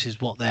that this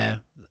is what they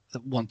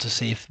want to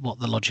see, what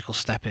the logical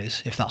step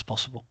is, if that's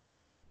possible.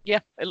 Yeah,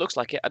 it looks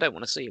like it. I don't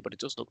want to see it, but it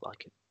does look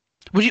like it.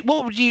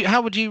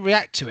 How would you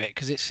react to it?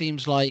 Because it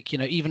seems like,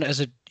 even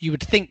you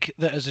would think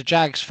that as a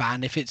Jags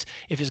fan, if it's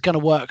going to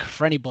work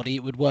for anybody,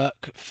 it would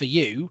work for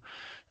you.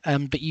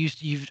 But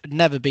you've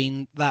never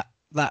been that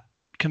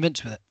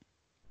convinced with it.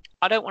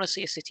 I don't want to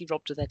see a city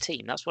robbed of their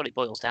team. That's what it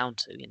boils down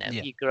to. Yeah.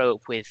 You grow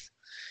up with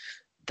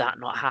that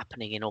not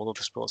happening in all of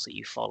the sports that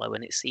you follow,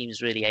 and it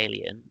seems really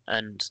alien.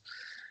 And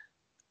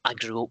I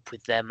grew up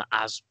with them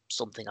as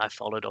something I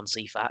followed on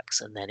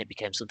CFAX, and then it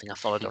became something I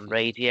followed on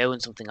radio and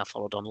something I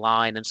followed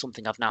online and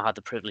something I've now had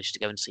the privilege to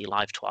go and see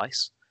live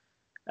twice.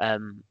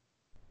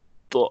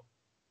 But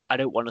I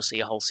don't want to see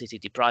a whole city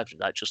deprived of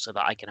that just so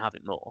that I can have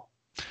it more.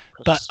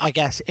 But I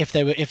guess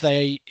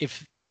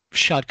if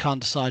Shad Khan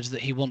decides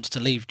that he wants to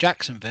leave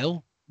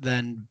Jacksonville,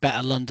 then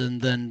better London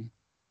than,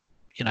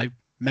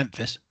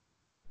 Memphis.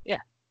 Yeah,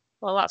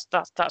 well,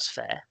 that's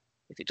fair.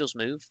 If it does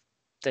move,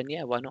 then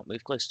yeah, why not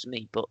move close to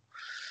me? But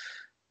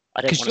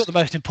I don't. Because you're the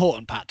most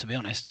important, Pat, to be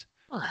honest.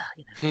 Well,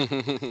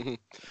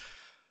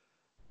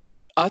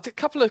 I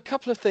think a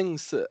couple of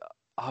things that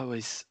I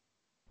always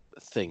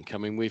think. I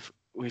mean,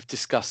 we've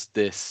discussed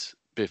this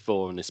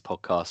before on this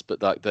podcast,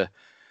 but like the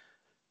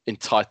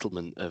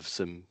entitlement of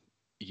some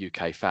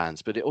UK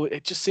fans, but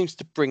it just seems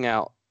to bring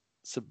out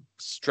some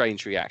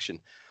strange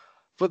reaction.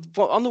 But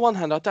on the one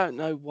hand, I don't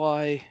know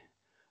why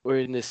we're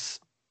in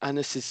this, and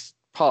this is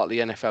partly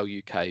NFL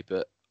UK,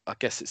 but I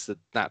guess it's the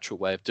natural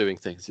way of doing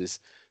things. Is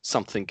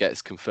something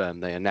gets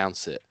confirmed, they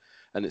announce it,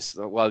 and it's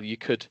well, you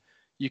could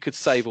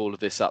save all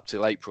of this up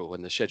till April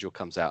when the schedule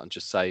comes out and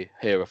just say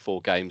here are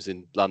 4 games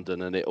in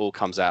London, and it all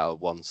comes out at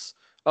once.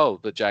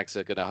 Oh, the Jags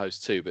are going to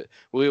host 2, but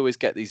we always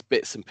get these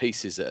bits and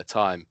pieces at a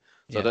time.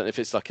 So I don't know if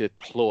it's like a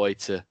ploy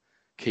to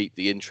keep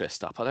the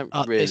interest up. I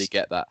don't really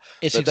get that.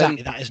 It's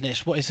exactly that, isn't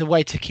it? It's a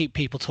way to keep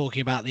people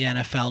talking about the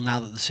NFL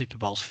now that the Super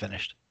Bowl's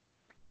finished.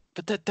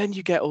 But then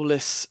you get all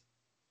this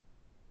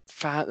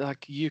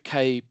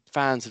UK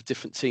fans of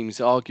different teams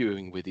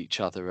arguing with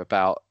each other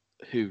about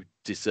who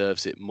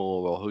deserves it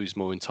more or who's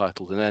more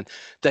entitled, and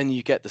then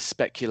you get the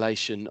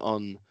speculation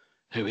on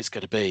who it's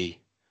going to be.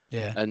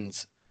 Yeah.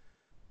 And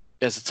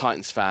as a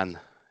Titans fan,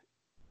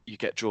 you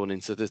get drawn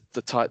into the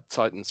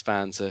Titans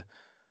fans are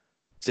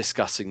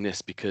discussing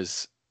this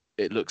because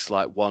it looks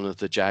like one of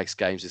the Jags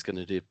games is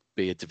going to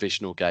be a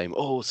divisional game.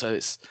 Oh, so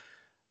it's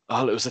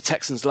oh, it was the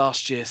Texans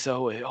last year,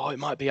 so it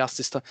might be us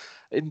this time.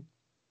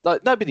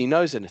 Like nobody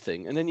knows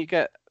anything, and then you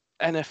get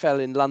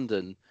NFL in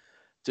London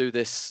do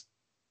this,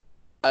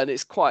 and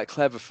it's quite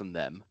clever from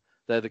them.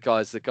 They're the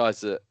guys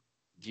that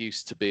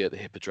used to be at the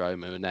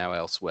Hippodrome and are now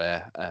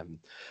elsewhere.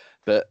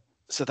 But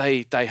so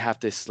they have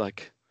this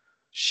like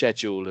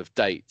schedule of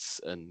dates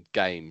and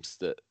games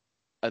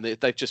and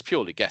they're just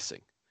purely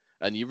guessing.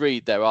 And you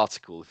read their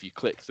article, if you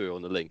click through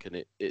on the link,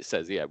 and it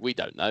says, yeah, we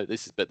don't know.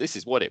 This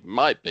is what it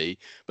might be.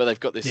 But they've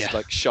got this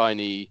like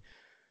shiny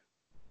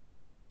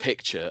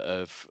picture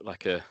of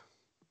like a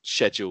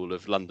schedule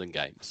of London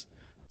games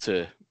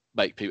to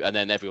make people, and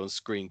then everyone's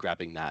screen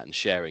grabbing that and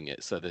sharing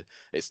it. So that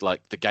it's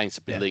like the games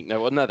have been linked.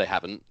 No, they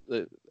haven't.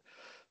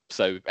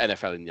 So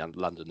NFL in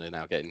London are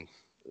now getting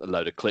a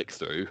load of click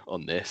through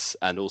on this,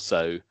 and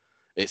also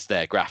it's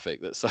their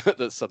graphic that's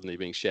suddenly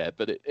being shared.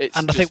 But it's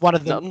and I think one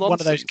of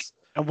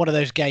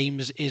those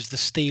games is the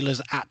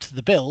Steelers at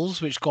the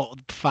Bills, which got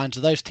fans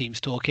of those teams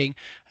talking,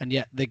 and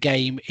yet the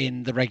game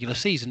in the regular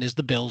season is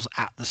the Bills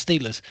at the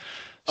Steelers.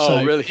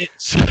 Oh, really?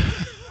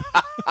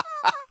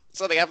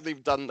 So they haven't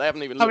even got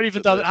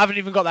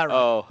that right.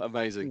 Oh,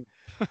 amazing.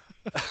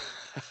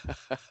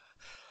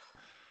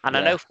 And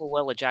I know full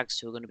well the Jags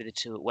 2 are going to be the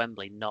 2 at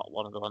Wembley, not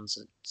one of the ones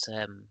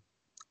that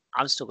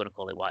I'm still going to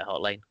call it White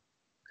Hart Lane,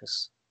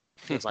 because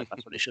it feels like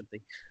that's what it should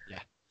be.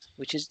 Yeah.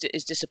 Which is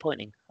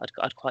disappointing.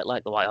 I'd quite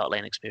like the White Hart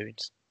Lane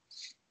experience.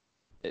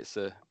 It's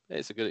a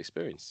good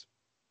experience.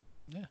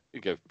 Yeah. You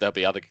go. There'll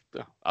be other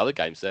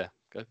games there.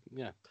 Go.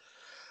 Yeah.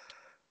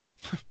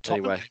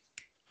 Anyway.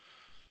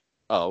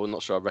 Oh, I'm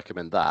not sure I'd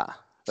recommend that.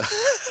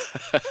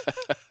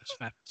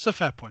 It's a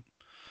fair point.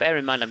 Bear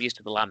in mind, I'm used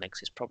to the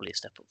Lamex. It's probably a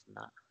step up from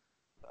that.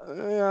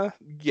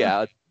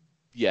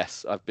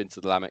 Yes, I've been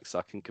to the Lamex.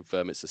 I can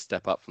confirm it's a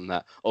step up from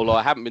that. Although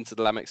I haven't been to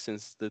the Lamex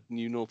since the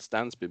new North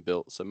Stand's been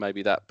built, so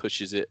maybe that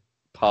pushes it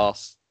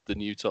past the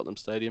new Tottenham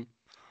Stadium.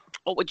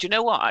 Oh, but do you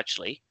know what?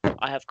 Actually,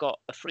 I have got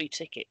a free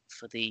ticket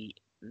for the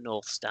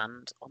North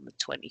Stand on the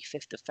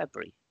 25th of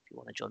February. If you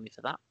want to join me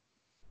for that.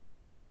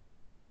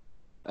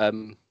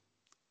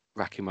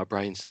 Racking my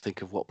brains to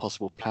think of what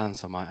possible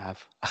plans I might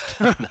have.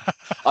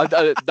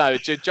 No,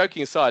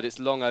 joking aside, it's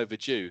long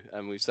overdue,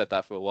 and we've said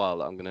that for a while.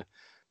 That I'm going to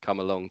come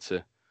along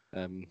to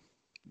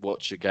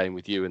watch a game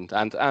with you and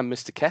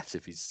Mr. Kett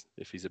if he's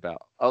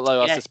about.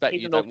 Although I suspect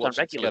you don't watch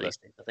it together. I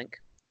think.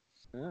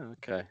 Oh,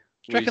 okay.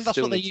 Do you reckon that's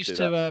what they used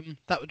to? Do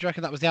you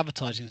reckon that was the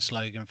advertising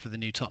slogan for the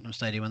new Tottenham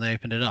Stadium when they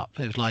opened it up?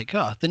 It was like,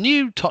 the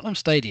new Tottenham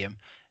Stadium,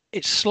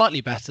 it's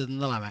slightly better than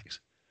the Lamex.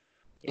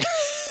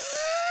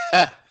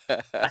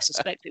 I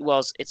suspect it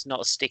was. It's not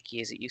as sticky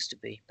as it used to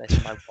be, based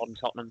on my one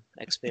Tottenham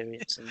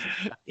experience and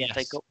the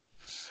FA Cup.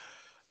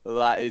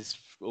 That is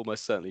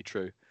almost certainly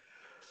true.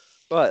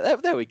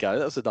 Right, there we go.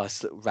 That was a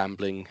nice little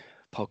rambling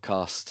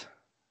podcast.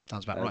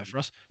 Sounds about right for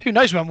us. Who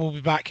knows when we'll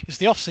be back? It's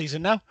the off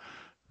season now.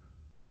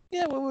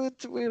 Yeah, well,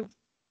 I'm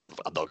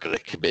not going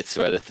to commit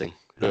to anything.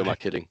 Who am I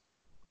kidding?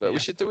 But we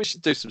should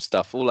do some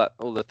stuff. All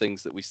the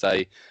things that we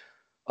say,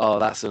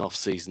 that's an off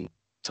season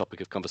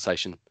topic of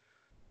conversation.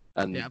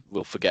 And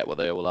we'll forget what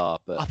they all are.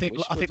 But I think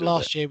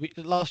last year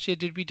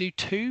did we do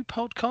 2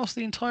 podcasts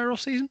the entire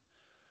off season?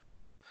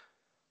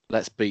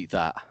 Let's beat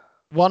that.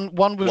 One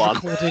was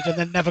recorded and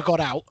then never got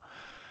out.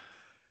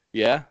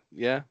 Yeah.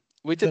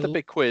 We did the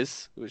big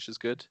quiz, which was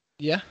good.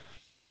 Yeah.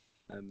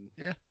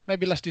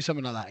 Maybe let's do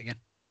something like that again.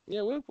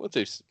 Yeah, we'll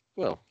do.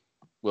 Well,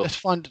 let's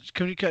find.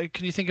 Can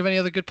you think of any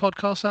other good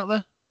podcasts out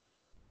there?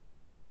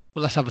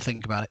 Well, let's have a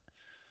think about it.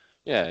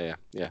 Yeah.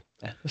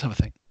 Let's have a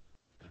think.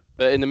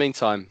 But in the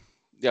meantime.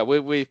 Yeah,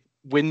 we're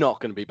not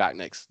going to be back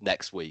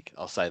next week.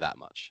 I'll say that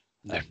much.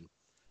 No.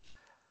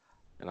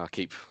 And I'll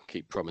keep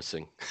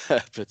promising.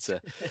 But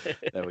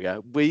there we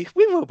go. We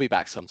will be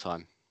back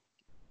sometime.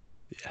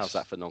 Yes. How's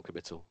that for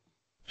non-committal?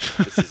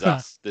 This is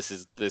us. This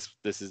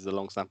is the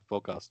Long Snapper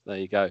podcast. There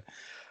you go.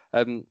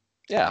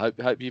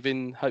 Hope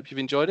you've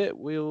enjoyed it.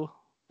 We'll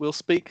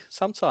speak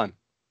sometime.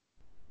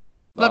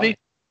 Love you.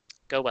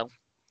 Go well.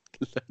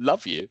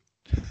 Love you.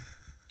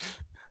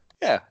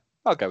 Yeah,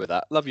 I'll go with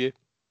that. Love you.